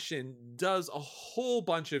expansion does a whole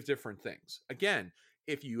bunch of different things. Again,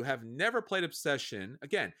 if you have never played Obsession,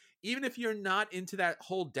 again, even if you're not into that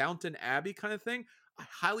whole Downton Abbey kind of thing, I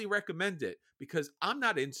highly recommend it because I'm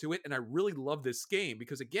not into it and I really love this game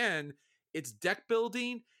because again, it's deck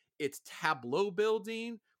building, it's tableau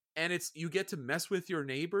building, and you get to mess with your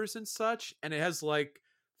neighbors and such, and it has like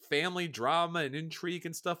family drama and intrigue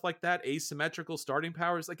and stuff like that, asymmetrical starting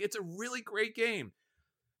powers. Like it's a really great game.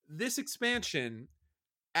 This expansion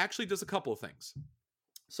actually does a couple of things.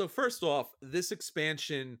 So first off, this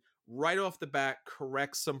expansion right off the bat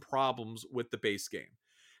corrects some problems with the base game.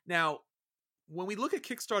 Now, when we look at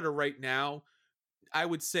Kickstarter right now, I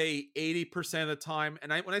would say 80% of the time,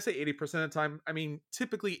 and when I say 80% of the time, I mean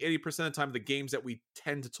typically 80% of the time the games that we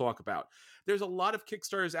tend to talk about. There's a lot of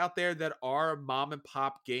Kickstarters out there that are mom and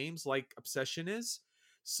pop games like Obsession is.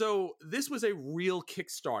 So this was a real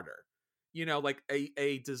Kickstarter. Like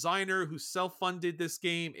a designer who self-funded this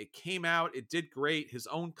game. It came out, it did great, his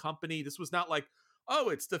own company. This was not like, oh,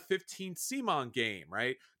 it's the 15th CMON game,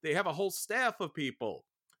 right? They have a whole staff of people.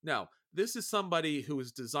 No, this is somebody who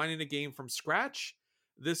is designing a game from scratch.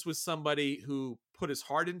 This was somebody who put his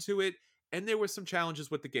heart into it, and there were some challenges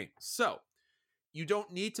with the game. So you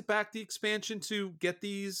don't need to back the expansion to get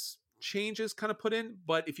these changes kind of put in,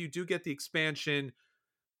 but if you do get the expansion,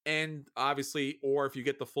 and obviously, or if you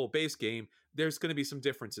get the full base game, there's going to be some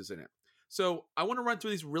differences in it. So I want to run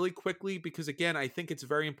through these really quickly because again, I think it's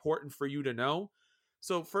very important for you to know.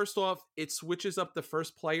 So first off, it switches up the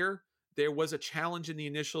first player. There was a challenge in the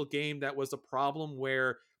initial game that was a problem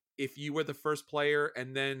where if you were the first player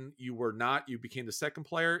and then you were not, you became the second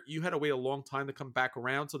player, you had to wait a long time to come back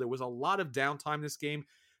around. So there was a lot of downtime in this game.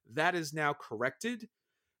 That is now corrected.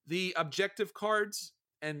 The objective cards,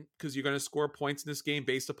 and because you're going to score points in this game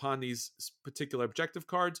based upon these particular objective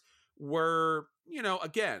cards, were,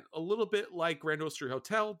 again, a little bit like Grand Austria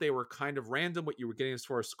Hotel. They were kind of random what you were getting as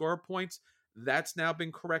far as score points. That's now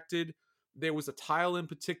been corrected. There was a tile in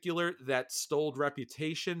particular that stole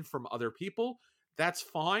reputation from other people. That's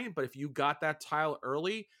fine, but if you got that tile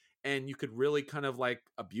early and you could really kind of like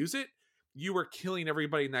abuse it, you were killing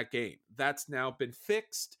everybody in that game. That's now been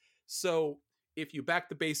fixed. So if you back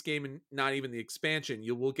the base game and not even the expansion,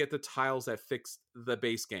 you will get the tiles that fix the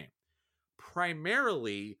base game.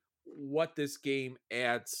 Primarily, what this game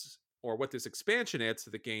adds, or what this expansion adds to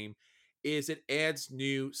the game, is it adds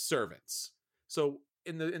new servants. So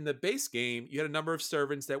in the base game, you had a number of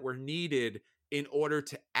servants that were needed in order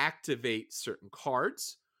to activate certain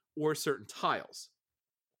cards or certain tiles.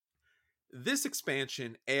 This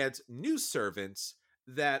expansion adds new servants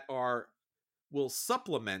that will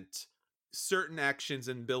supplement certain actions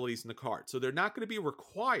and abilities in the card. So they're not going to be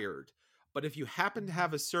required, but if you happen to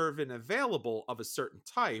have a servant available of a certain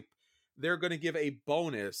type, they're going to give a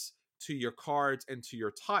bonus to your cards and to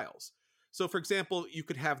your tiles. So for example, you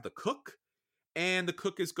could have the cook, and the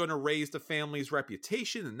cook is going to raise the family's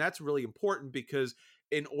reputation, and that's really important because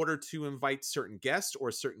in order to invite certain guests or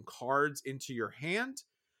certain cards into your hand,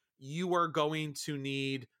 you are going to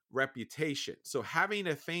need reputation. So having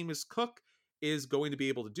a famous cook is going to be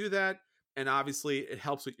able to do that. And obviously it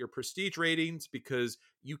helps with your prestige ratings because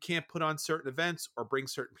you can't put on certain events or bring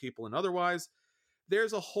certain people in otherwise.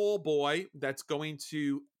 There's a whole boy that's going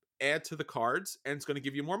to add to the cards and it's going to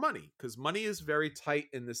give you more money because money is very tight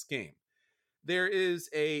in this game. There is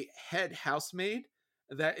a head housemaid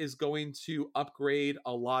that is going to upgrade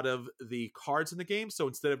a lot of the cards in the game. So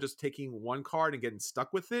instead of just taking one card and getting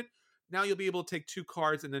stuck with it, now you'll be able to take two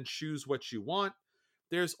cards and then choose what you want.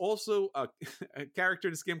 There's also a character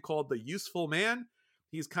in this game called the Useful Man.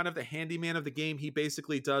 He's kind of the handyman of the game. He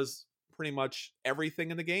basically does pretty much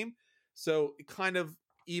everything in the game. So it kind of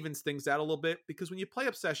evens things out a little bit because when you play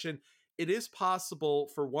Obsession, it is possible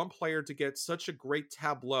for one player to get such a great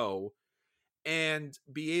tableau and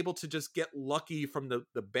be able to just get lucky from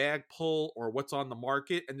the bag pull or what's on the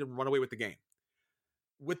market and then run away with the game.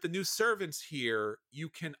 with the new servants here, you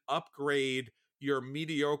can upgrade your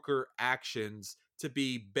mediocre actions to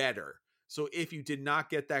be better. So if you did not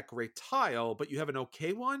get that great tile, but you have an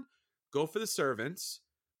okay one, go for the servants,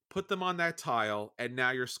 put them on that tile, and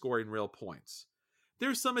now you're scoring real points.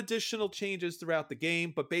 There's some additional changes throughout the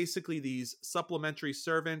game, but basically these supplementary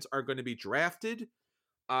servants are going to be drafted.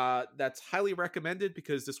 That's highly recommended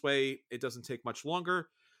because this way it doesn't take much longer.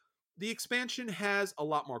 The expansion has a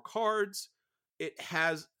lot more cards. It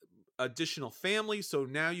has additional families, so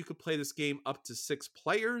now you could play this game up to 6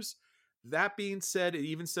 players. That being said, it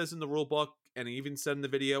even says in the rulebook, and it even said in the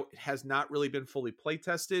video, it has not really been fully play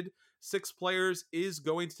tested. 6 players is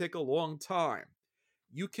going to take a long time.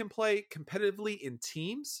 You can play competitively in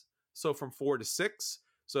teams, so from 4 to 6.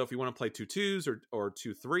 So if you want to play 2 2s or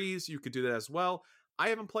 2 3s, you could do that as well. I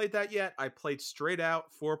haven't played that yet. I played straight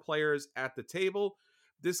out 4 players at the table.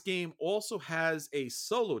 This game also has a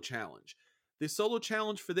solo challenge. The solo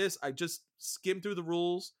challenge for this, I just skimmed through the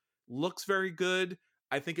rules. Looks very good.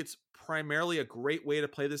 I think it's primarily a great way to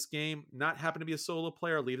play this game. Not happen to be a solo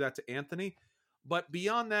player, I'll leave that to Anthony. But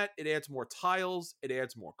beyond that, it adds more tiles, it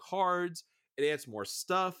adds more cards, it adds more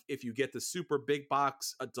stuff. If you get the super big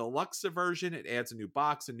box, a deluxe version, it adds a new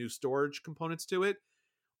box and new storage components to it.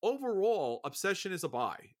 Overall, Obsession is a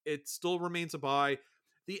buy. It still remains a buy.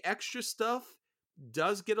 The extra stuff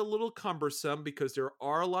does get a little cumbersome because there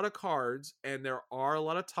are a lot of cards and there are a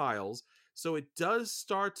lot of tiles. So it does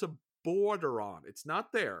start to border on. It's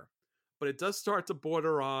not there, but it does start to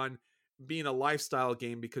border on being a lifestyle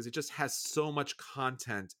game because it just has so much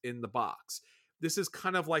content in the box. This is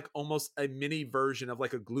kind of like almost a mini version of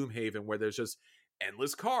like a Gloomhaven where there's just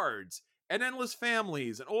endless cards and endless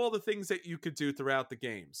families and all the things that you could do throughout the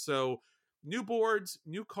game. So new boards,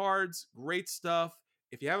 new cards, great stuff.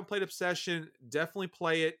 If you haven't played Obsession, definitely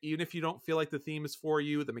play it. Even if you don't feel like the theme is for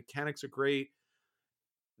you, the mechanics are great.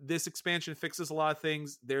 This expansion fixes a lot of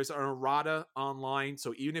things. There's an errata online,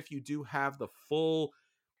 so even if you do have the full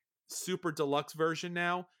super deluxe version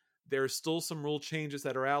now, there's still some rule changes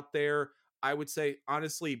that are out there. I would say,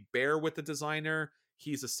 honestly, bear with the designer.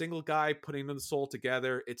 He's a single guy putting the soul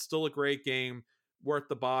together. It's still a great game, worth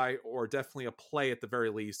the buy, or definitely a play at the very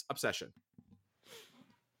least. Obsession.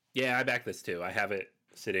 Yeah, I back this too. I have it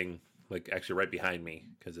sitting like actually right behind me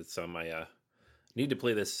because it's on my need to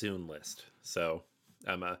play this soon list. So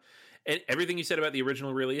I'm and everything you said about the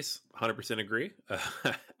original release, 100% agree.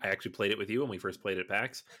 I actually played it with you when we first played at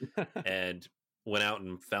PAX and went out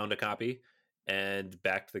and found a copy and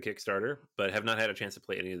backed the Kickstarter, but have not had a chance to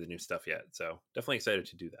play any of the new stuff yet. So definitely excited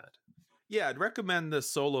to do that. Yeah, I'd recommend the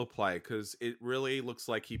solo play because it really looks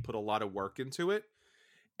like he put a lot of work into it.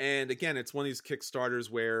 And again, it's one of these Kickstarters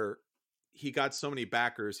where he got so many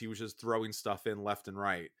backers, he was just throwing stuff in left and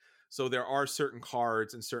right. So there are certain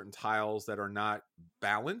cards and certain tiles that are not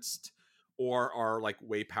balanced or are like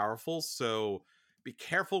way powerful. So be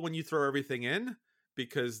careful when you throw everything in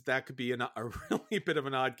because that could be a really bit of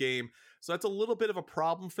an odd game. So that's a little bit of a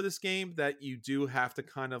problem for this game that you do have to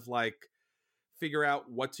kind of like figure out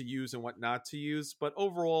what to use and what not to use. But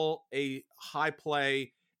overall, a high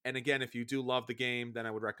play. And again, if you do love the game, then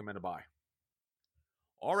I would recommend a buy.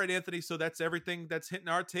 All right, Anthony, so that's everything that's hitting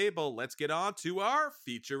our table. Let's get on to our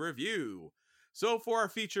feature review. So for our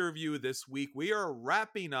feature review this week, we are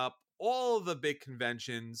wrapping up all of the big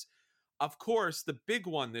conventions. Of course, the big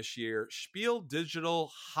one this year,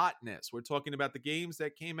 Spiel.Digital Hotness. We're talking about the games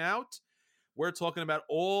that came out. We're talking about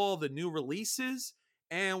all the new releases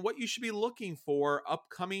and what you should be looking for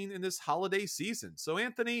upcoming in this holiday season. So,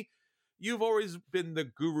 Anthony, you've always been the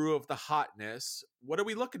guru of the hotness. What are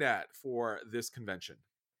we looking at for this convention?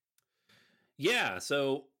 Yeah,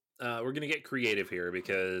 so we're going to get creative here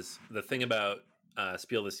because the thing about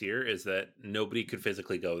Spiel this year is that nobody could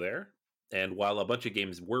physically go there. And while a bunch of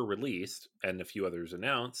games were released and a few others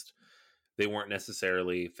announced, they weren't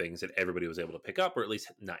necessarily things that everybody was able to pick up, or at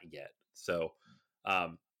least not yet. So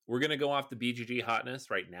we're going to go off the BGG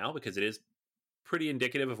hotness right now because it is pretty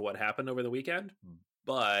indicative of what happened over the weekend,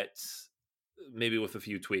 but maybe with a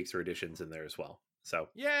few tweaks or additions in there as well. So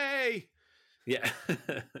yay! Yeah,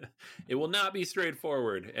 it will not be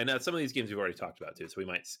straightforward. And some of these games we've already talked about too, so we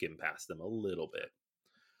might skim past them a little bit.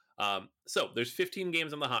 So there's 15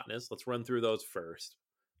 games on the hotness. Let's run through those first.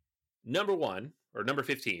 Number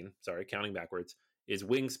 15, sorry, counting backwards, is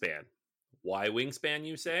Wingspan. Why Wingspan,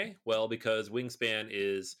 you say? Well, because Wingspan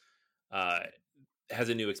is has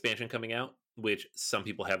a new expansion coming out, which some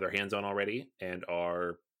people have their hands on already and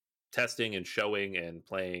are testing and showing and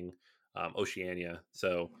playing Oceania.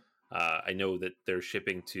 So I know that they're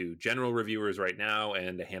shipping to general reviewers right now,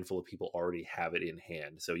 and a handful of people already have it in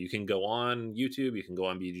hand. So you can go on YouTube, you can go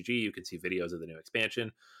on BGG, you can see videos of the new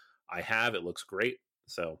expansion. I have, it looks great.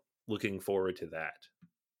 So looking forward to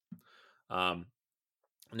that.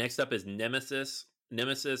 Next up is Nemesis.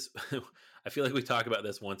 Nemesis, I feel like we talk about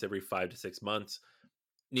this once every 5 to 6 months.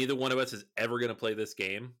 Neither one of us is ever going to play this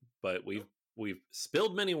game, but we've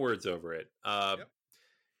spilled many words over it.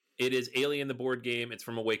 It is Alien, the board game. It's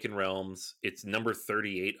from Awaken Realms. It's number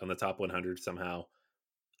 38 on the top 100 somehow.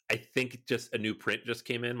 I think just a new print just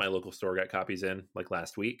came in. My local store got copies in like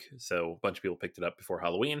last week. So a bunch of people picked it up before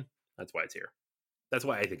Halloween. That's why it's here. That's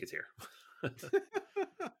why I think it's here.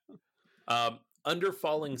 Under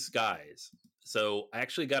Falling Skies. So I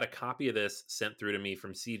actually got a copy of this sent through to me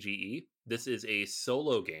from CGE. This is a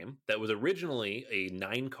solo game that was originally a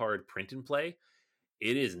 9-card print and play.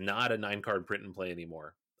 It is not a 9-card print and play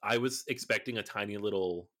anymore. I was expecting a tiny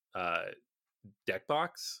little deck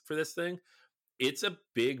box for this thing. It's a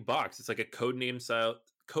big box. It's like a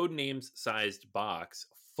codenames sized box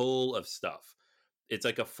full of stuff. It's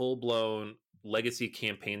like a full-blown legacy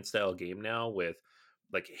campaign style game now with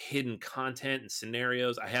like hidden content and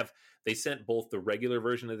scenarios. They sent both the regular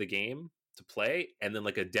version of the game to play and then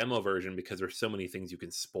like a demo version because there's so many things you can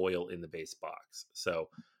spoil in the base box. So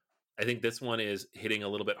I think this one is hitting a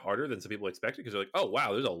little bit harder than some people expected because they're like, oh,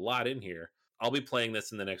 wow, there's a lot in here. I'll be playing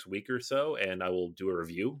this in the next week or so, and I will do a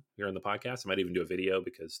review here on the podcast. I might even do a video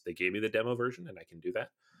because they gave me the demo version, and I can do that.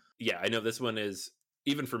 Yeah, I know this one is,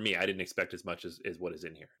 even for me, I didn't expect as much as what is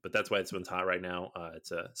in here. But that's why this one's hot right now.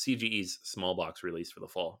 It's a CGE's small box release for the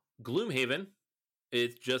fall. Gloomhaven,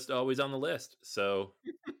 it's just always on the list. So,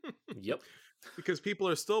 yep. Because people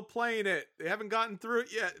are still playing it. They haven't gotten through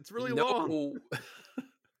it yet. It's really long.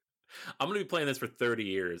 I'm going to be playing this for 30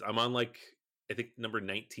 years. I'm on like, I think number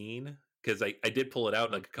 19 because I did pull it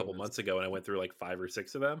out like a couple months ago and I went through like 5 or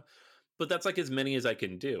 6 of them. But that's like as many as I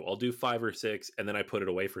can do. I'll do 5 or 6 and then I put it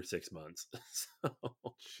away for 6 months. So,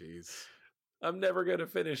 jeez. I'm never going to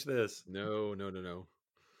finish this. No.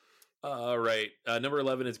 All right. Number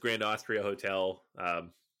 11 is Grand Austria Hotel.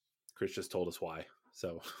 Chris just told us why.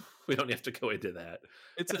 So we don't have to go into that.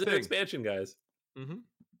 It's an expansion, guys. Mm-hmm.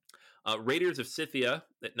 Raiders of Scythia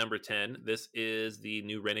at number 10. This is the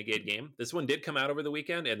new Renegade game. This one did come out over the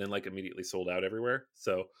weekend and then like immediately sold out everywhere.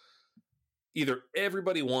 So either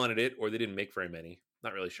everybody wanted it or they didn't make very many.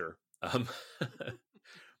 Not really sure.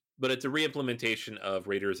 But it's a re-implementation of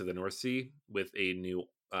Raiders of the North Sea with a new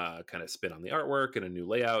kind of spin on the artwork and a new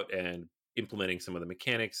layout and implementing some of the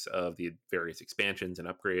mechanics of the various expansions and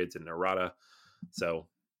upgrades and errata. So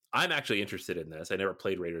I'm actually interested in this. I never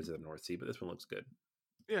played Raiders of the North Sea, but this one looks good.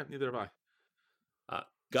 Yeah, neither have I.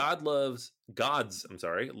 Gods love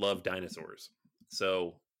dinosaurs.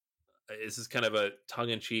 So this is kind of a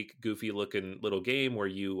tongue-in-cheek, goofy-looking little game where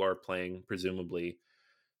you are playing, presumably,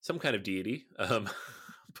 some kind of deity,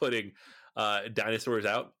 putting dinosaurs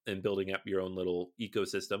out and building up your own little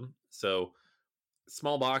ecosystem. So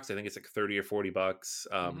small box, I think it's like $30 or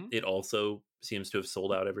 $40. It also seems to have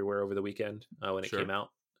sold out everywhere over the weekend when it came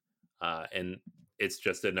out. And it's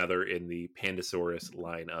just another in the Pandasaurus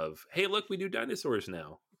line of, hey, look, we do dinosaurs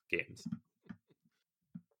now games.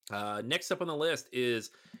 Next up on the list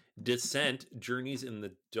is Descent Journeys in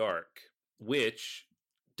the Dark, which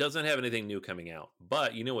doesn't have anything new coming out.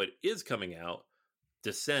 But you know what is coming out?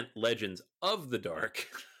 Descent Legends of the Dark.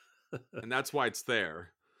 And that's why it's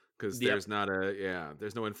there. Because there's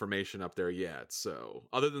there's no information up there yet. So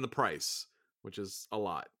other than the price, which is a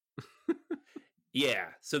lot. Yeah,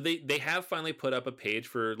 so they have finally put up a page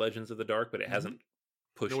for Legends of the Dark, but it hasn't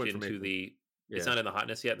pushed into the... It's not in the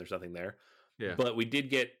Hotness yet, and there's nothing there. Yeah. But we did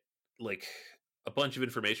get, like, a bunch of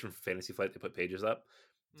information from Fantasy Flight. They put pages up.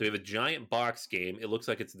 So we have a giant box game. It looks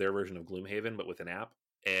like it's their version of Gloomhaven, but with an app.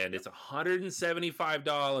 And it's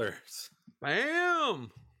 $175.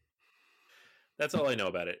 Bam! That's all I know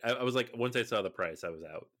about it. I was like, once I saw the price, I was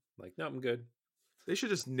out. Like, no, I'm good. They should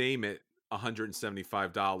just name it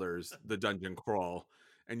 $175, the dungeon crawl,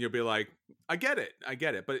 and you'll be like, I get it.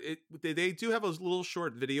 But they do have a little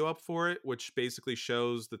short video up for it, which basically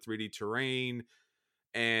shows the 3D terrain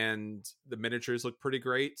and the miniatures look pretty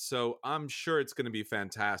great. So I'm sure it's going to be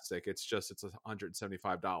fantastic. It's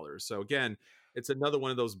 $175. So again, it's another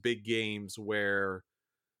one of those big games where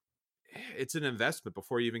it's an investment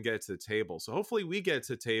before you even get it to the table. So hopefully we get it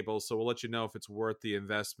to the table. So we'll let you know if it's worth the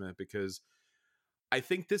investment, because I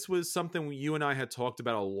think this was something you and I had talked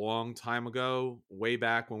about a long time ago, way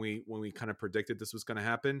back when we kind of predicted this was going to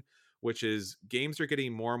happen, which is games are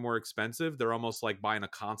getting more and more expensive. They're almost like buying a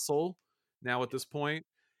console now at this point.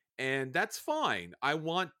 And that's fine. I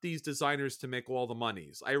want these designers to make all the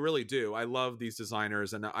monies. I really do. I love these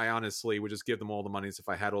designers, and I honestly would just give them all the monies if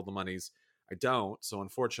I had all the monies. I don't. So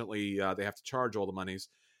unfortunately, they have to charge all the monies.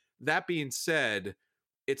 That being said,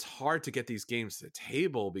 it's hard to get these games to the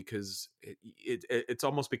table because it's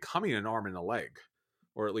almost becoming an arm and a leg,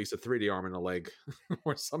 or at least a 3D arm and a leg,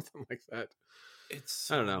 or something like that.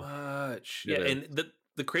 It's I so don't know. much. It Yeah, is. and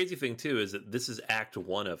the crazy thing too is that this is Act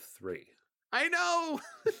 1 of 3. I know.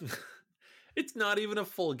 It's not even a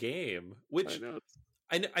full game, I which know.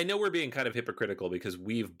 I know we're being kind of hypocritical because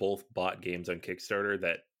we've both bought games on Kickstarter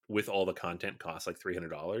that with all the content cost like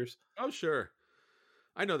 $300. Oh, sure.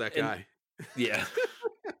 I know that And guy. yeah.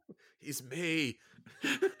 He's me.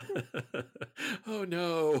 Oh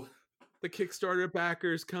no. The Kickstarter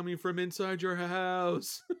backers coming from inside your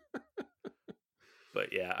house.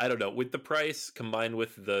 But yeah, I don't know. With the price combined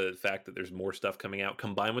with the fact that there's more stuff coming out,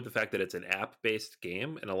 combined with the fact that it's an app-based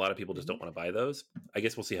game and a lot of people just don't want to buy those, I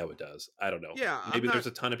guess we'll see how it does. I don't know. Yeah, Maybe there's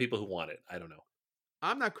a ton of people who want it. I don't know.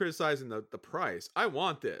 I'm not criticizing the price. I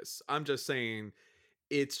want this. I'm just saying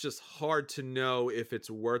it's just hard to know if it's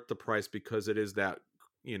worth the price because it is that,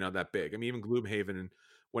 that big. I mean, even Gloomhaven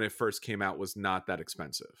when it first came out was not that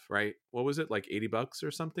expensive, right? What was it, like $80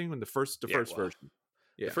 or something when the first version?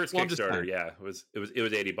 Yeah. The first Kickstarter, yeah, it was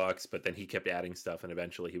 $80, but then he kept adding stuff, and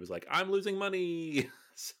eventually he was like, "I'm losing money."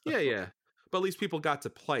 So, Yeah. But at least people got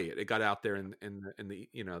to play it. It got out there in the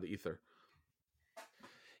the ether.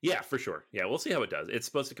 yeah, for sure. Yeah, we'll see how it does. It's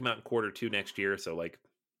supposed to come out in Q2 next year, so like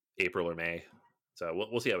April or May. So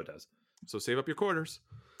we'll see how it does. So save up your quarters.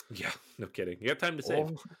 Yeah, no kidding. You got time to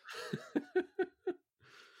save. Oh.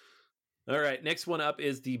 All right, next one up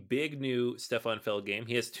is the big new Stefan Feld game.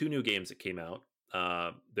 He has 2 new games that came out.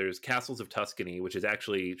 There's Castles of Tuscany, which is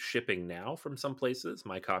actually shipping now from some places.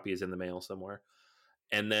 My copy is in the mail somewhere.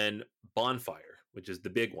 And then Bonfire, which is the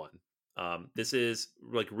big one. This is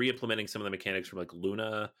like re-implementing some of the mechanics from like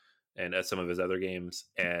Luna and some of his other games.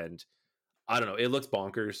 And I don't know, it looks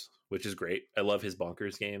bonkers, which is great. I love his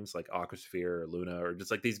bonkers games like Aquasphere or Luna, or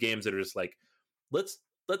just like these games that are just like, let's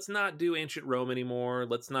not do ancient Rome anymore.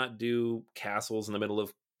 Let's not do castles in the middle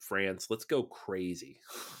of France. Let's go crazy,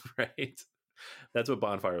 right? That's what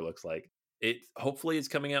Bonfire looks like. It hopefully is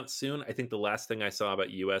coming out soon. I think the last thing I saw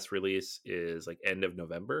about US release is like end of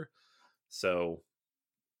November. So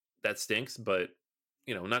that stinks, but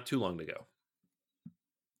not too long to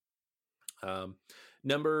go.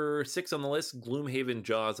 Number 6 on the list, Gloomhaven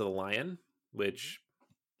Jaws of the Lion, which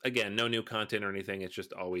again, no new content or anything. It's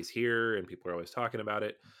just always here and people are always talking about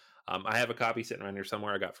it. I have a copy sitting around here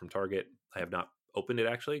somewhere I got from Target. I have not opened it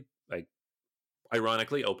actually. I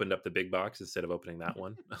ironically opened up the big box instead of opening that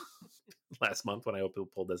one last month when I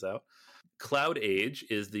pulled this out. Cloud Age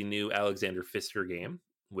is the new Alexander Pfister game,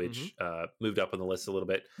 which moved up on the list a little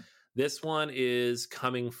bit. This one is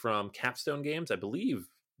coming from Capstone Games, I believe,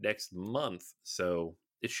 next month. So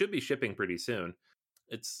it should be shipping pretty soon.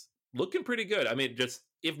 It's looking pretty good. I mean, just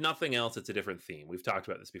if nothing else, it's a different theme. We've talked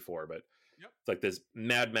about this before, but it's like this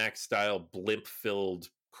Mad Max style blimp-filled,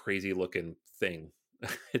 crazy-looking thing.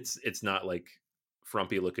 It's not like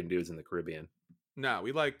frumpy looking dudes in the Caribbean. No,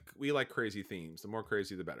 we like crazy themes. The more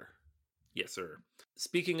crazy, the better. Yes, sir.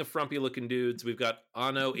 Speaking of frumpy looking dudes, we've got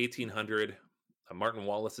Anno 1800, Martin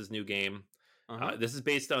Wallace's new game. This is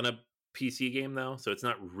based on a PC game though, so it's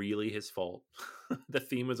not really his fault. The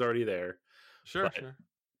theme was already there. Sure.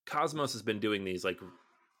 Cosmos has been doing these like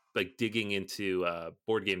digging into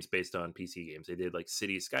board games based on PC games. They did like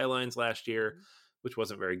City Skylines last year, which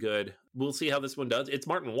wasn't very good. We'll see how this one does. It's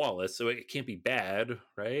Martin Wallace, so it can't be bad,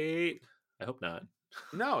 right? I hope not.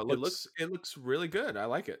 No, it looks really good. I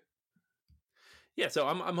like it. Yeah, so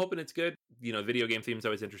I'm hoping it's good. Video game theme is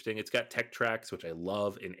always interesting. It's got tech tracks, which I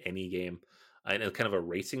love in any game, and it's kind of a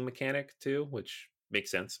racing mechanic too, which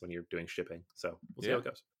makes sense when you're doing shipping. So we'll see how it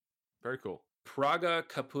goes. Very cool. Praga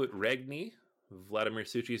Kaput Regni, Vladimir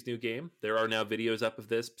Suchi's new game. There are now videos up of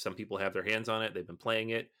this. Some people have their hands on it. They've been playing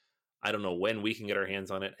it. I don't know when we can get our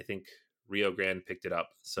hands on it. I think Rio Grande picked it up,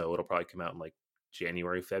 so it'll probably come out in like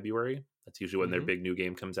January, February. That's usually when their big new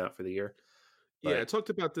game comes out for the year. But I talked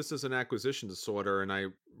about this as an acquisition disorder, and I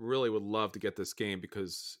really would love to get this game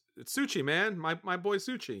because it's Suchi, man. My boy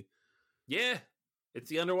Suchi. Yeah, it's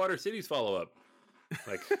the Underwater Cities follow-up.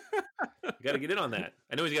 Like, you got to get in on that.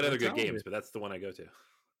 I know he's got other good games, but that's the one I go to.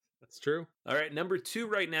 That's true. All right, number 2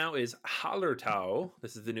 right now is Hallertau.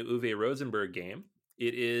 This is the new Uwe Rosenberg game.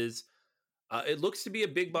 It is, it looks to be a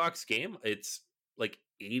big box game. It's like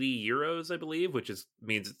 80 euros, I believe, which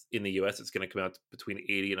means in the US it's going to come out between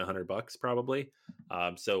 80 and $100 probably.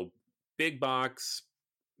 So big box.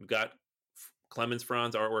 We've got Clemens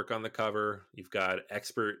Franz artwork on the cover. You've got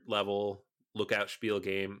expert level Lookout Spiel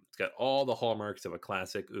game. It's got all the hallmarks of a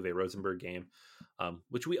classic Uwe Rosenberg game,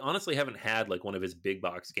 which we honestly haven't had like one of his big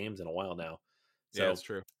box games in a while now. Yeah, So it's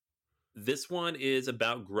true. this one is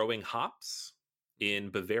about growing hops in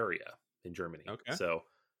Bavaria in Germany. Okay. So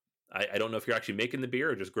I don't know if you're actually making the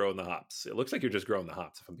beer or just growing the hops. It looks like you're just growing the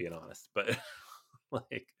hops, if I'm being honest. But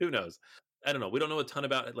like, who knows? I don't know. We don't know a ton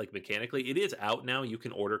about it, like mechanically. It is out now. You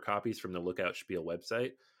can order copies from the Lookout Spiel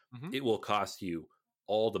website. Mhm. It will cost you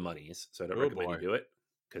all the monies, so I don't recommend boy. you do it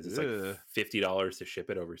because it's Ugh. like $50 to ship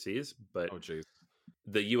it overseas. But Oh, jeez.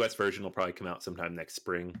 the US version will probably come out sometime next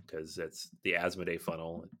spring because it's the Asmodee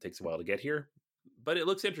funnel. It takes a while to get here, but it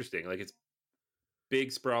looks interesting. Like, it's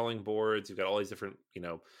big sprawling boards. You've got all these different,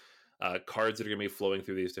 cards that are going to be flowing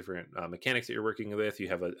through these different mechanics that you're working with. You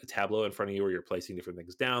have a tableau in front of you where you're placing different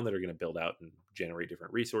things down that are going to build out and generate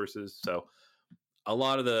different resources. So a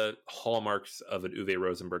lot of the hallmarks of an Uwe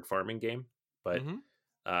Rosenberg farming game, but Mhm.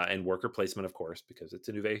 And worker placement, of course, because it's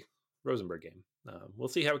an Uwe Rosenberg game. We'll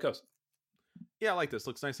see how it goes. Yeah, I like this.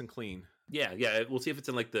 Looks nice and clean. Yeah. We'll see if it's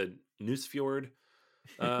in like the Newsfjord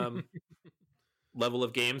level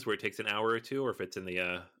of games where it takes an hour or two, or if it's in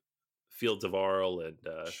the Fields of Arl and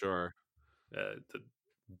Sure. the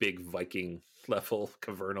big Viking level,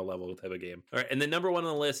 Caverna level type of game. All right, and then number one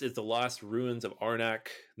on the list is The Lost Ruins of Arnak.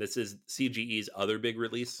 This is CGE's other big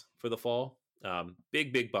release for the fall.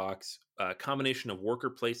 Big box, combination of worker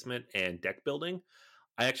placement and deck building.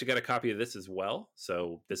 I actually got a copy of this as well,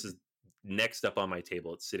 so this is next up on my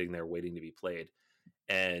table. It's sitting there waiting to be played,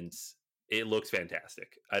 and it looks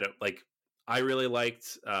fantastic. I really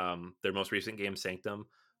liked their most recent game, Sanctum,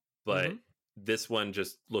 but this one,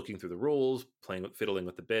 just looking through the rules, fiddling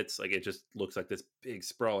with the bits, like, it just looks like this big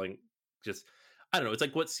sprawling, just, I don't know, it's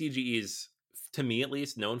like what CGE is, to me at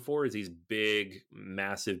least, known for, is these big,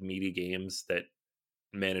 massive, meaty games that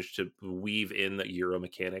manage to weave in the Euro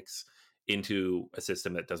mechanics into a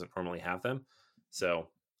system that doesn't normally have them. So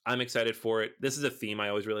I'm excited for it. This is a theme I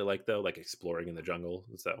always really like, though, like exploring in the jungle.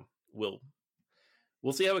 So we'll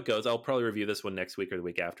see how it goes. I'll probably review this one next week or the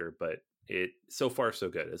week after, but so far so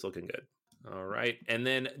good. It's looking good. All right. And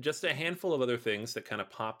then just a handful of other things that kind of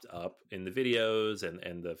popped up in the videos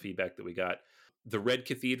and the feedback that we got. The Red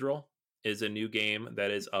Cathedral is a new game that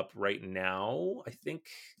is up right now. I think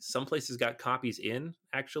some places got copies in,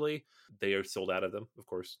 actually. They are sold out of them, of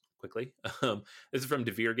course, quickly. This is from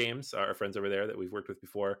Devere Games, our friends over there that we've worked with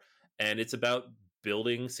before. And it's about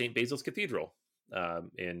building St. Basil's Cathedral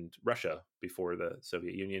in Russia before the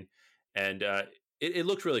Soviet Union. And it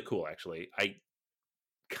looked really cool, actually. I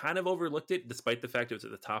kind of overlooked it, despite the fact it was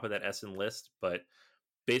at the top of that Essen list. But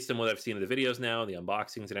based on what I've seen in the videos now, the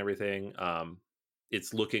unboxings and everything,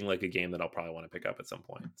 it's looking like a game that I'll probably want to pick up at some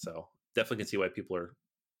point. So definitely can see why people are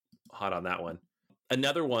hot on that one.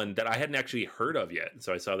 Another one that I hadn't actually heard of yet,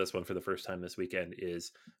 so I saw this one for the first time this weekend,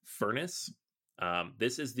 is Furnace.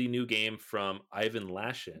 This is the new game from Ivan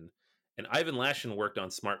Lashin. And Ivan Lashin worked on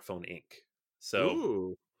Smartphone Inc. So,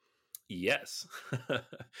 Ooh. Yes.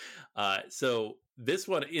 So this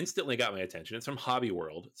one instantly got my attention. It's from Hobby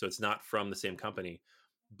World, so it's not from the same company,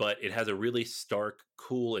 but it has a really stark,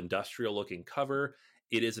 cool, industrial-looking cover.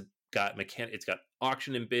 It's got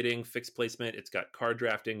auction and bidding, fixed placement, it's got card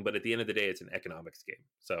drafting, but at the end of the day, it's an economics game.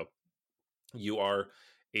 So you are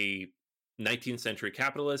a 19th century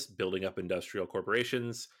capitalist building up industrial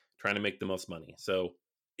corporations, trying to make the most money. So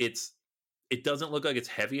it doesn't look like it's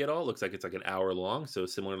heavy at all. It looks like it's like an hour long. So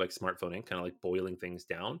similar like Smartphone Inc., kind of like boiling things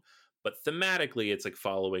down. But thematically, it's like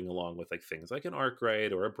following along with like things like an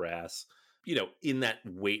Arkwright or a Brass, in that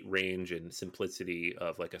weight range and simplicity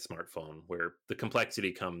of like a smartphone, where the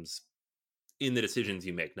complexity comes in the decisions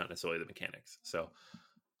you make, not necessarily the mechanics. So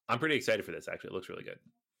I'm pretty excited for this, actually. It looks really good.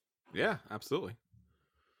 Yeah, absolutely.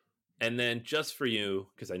 And then just for you,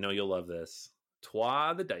 because I know you'll love this,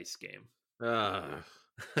 Trois the Dice game.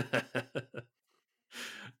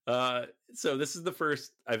 So this is the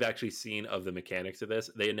first I've actually seen of the mechanics of this.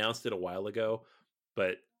 They announced it a while ago,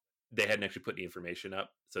 but they hadn't actually put any information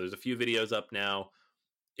up. So there's a few videos up now.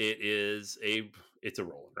 It's a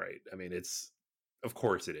roll and write. I mean, of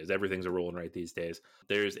course it is. Everything's a roll and write these days.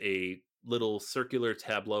 There's a little circular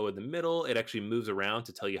tableau in the middle. It actually moves around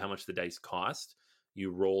to tell you how much the dice cost.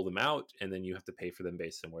 You roll them out, and then you have to pay for them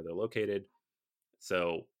based on where they're located.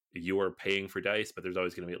 So you are paying for dice, but there's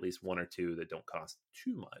always going to be at least one or two that don't cost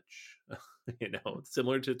too much.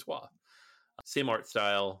 Similar to Trois. Same art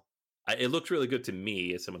style. It looks really good to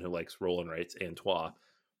me as someone who likes roll and writes and Trois,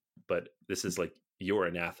 but this is like your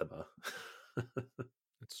anathema.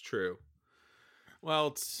 It's true.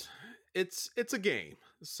 Well, it's a game.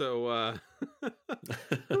 So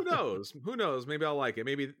who knows? Who knows? Maybe I'll like it.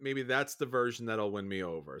 Maybe that's the version that'll win me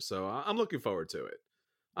over. So I'm looking forward to it.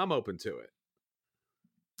 I'm open to it.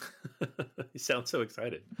 You sound so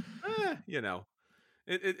excited. You know,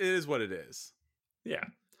 it is what it is. Yeah.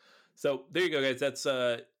 So there you go, guys. That's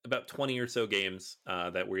about 20 or so games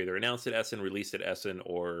that were either announced at Essen, released at Essen,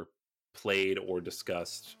 or played or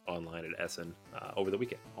discussed online at Essen over the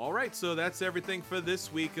weekend. All right, so that's everything for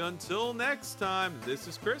this week. Until next time, this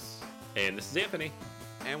is Chris. And this is Anthony.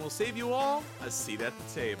 And we'll save you all a seat at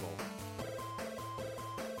the table.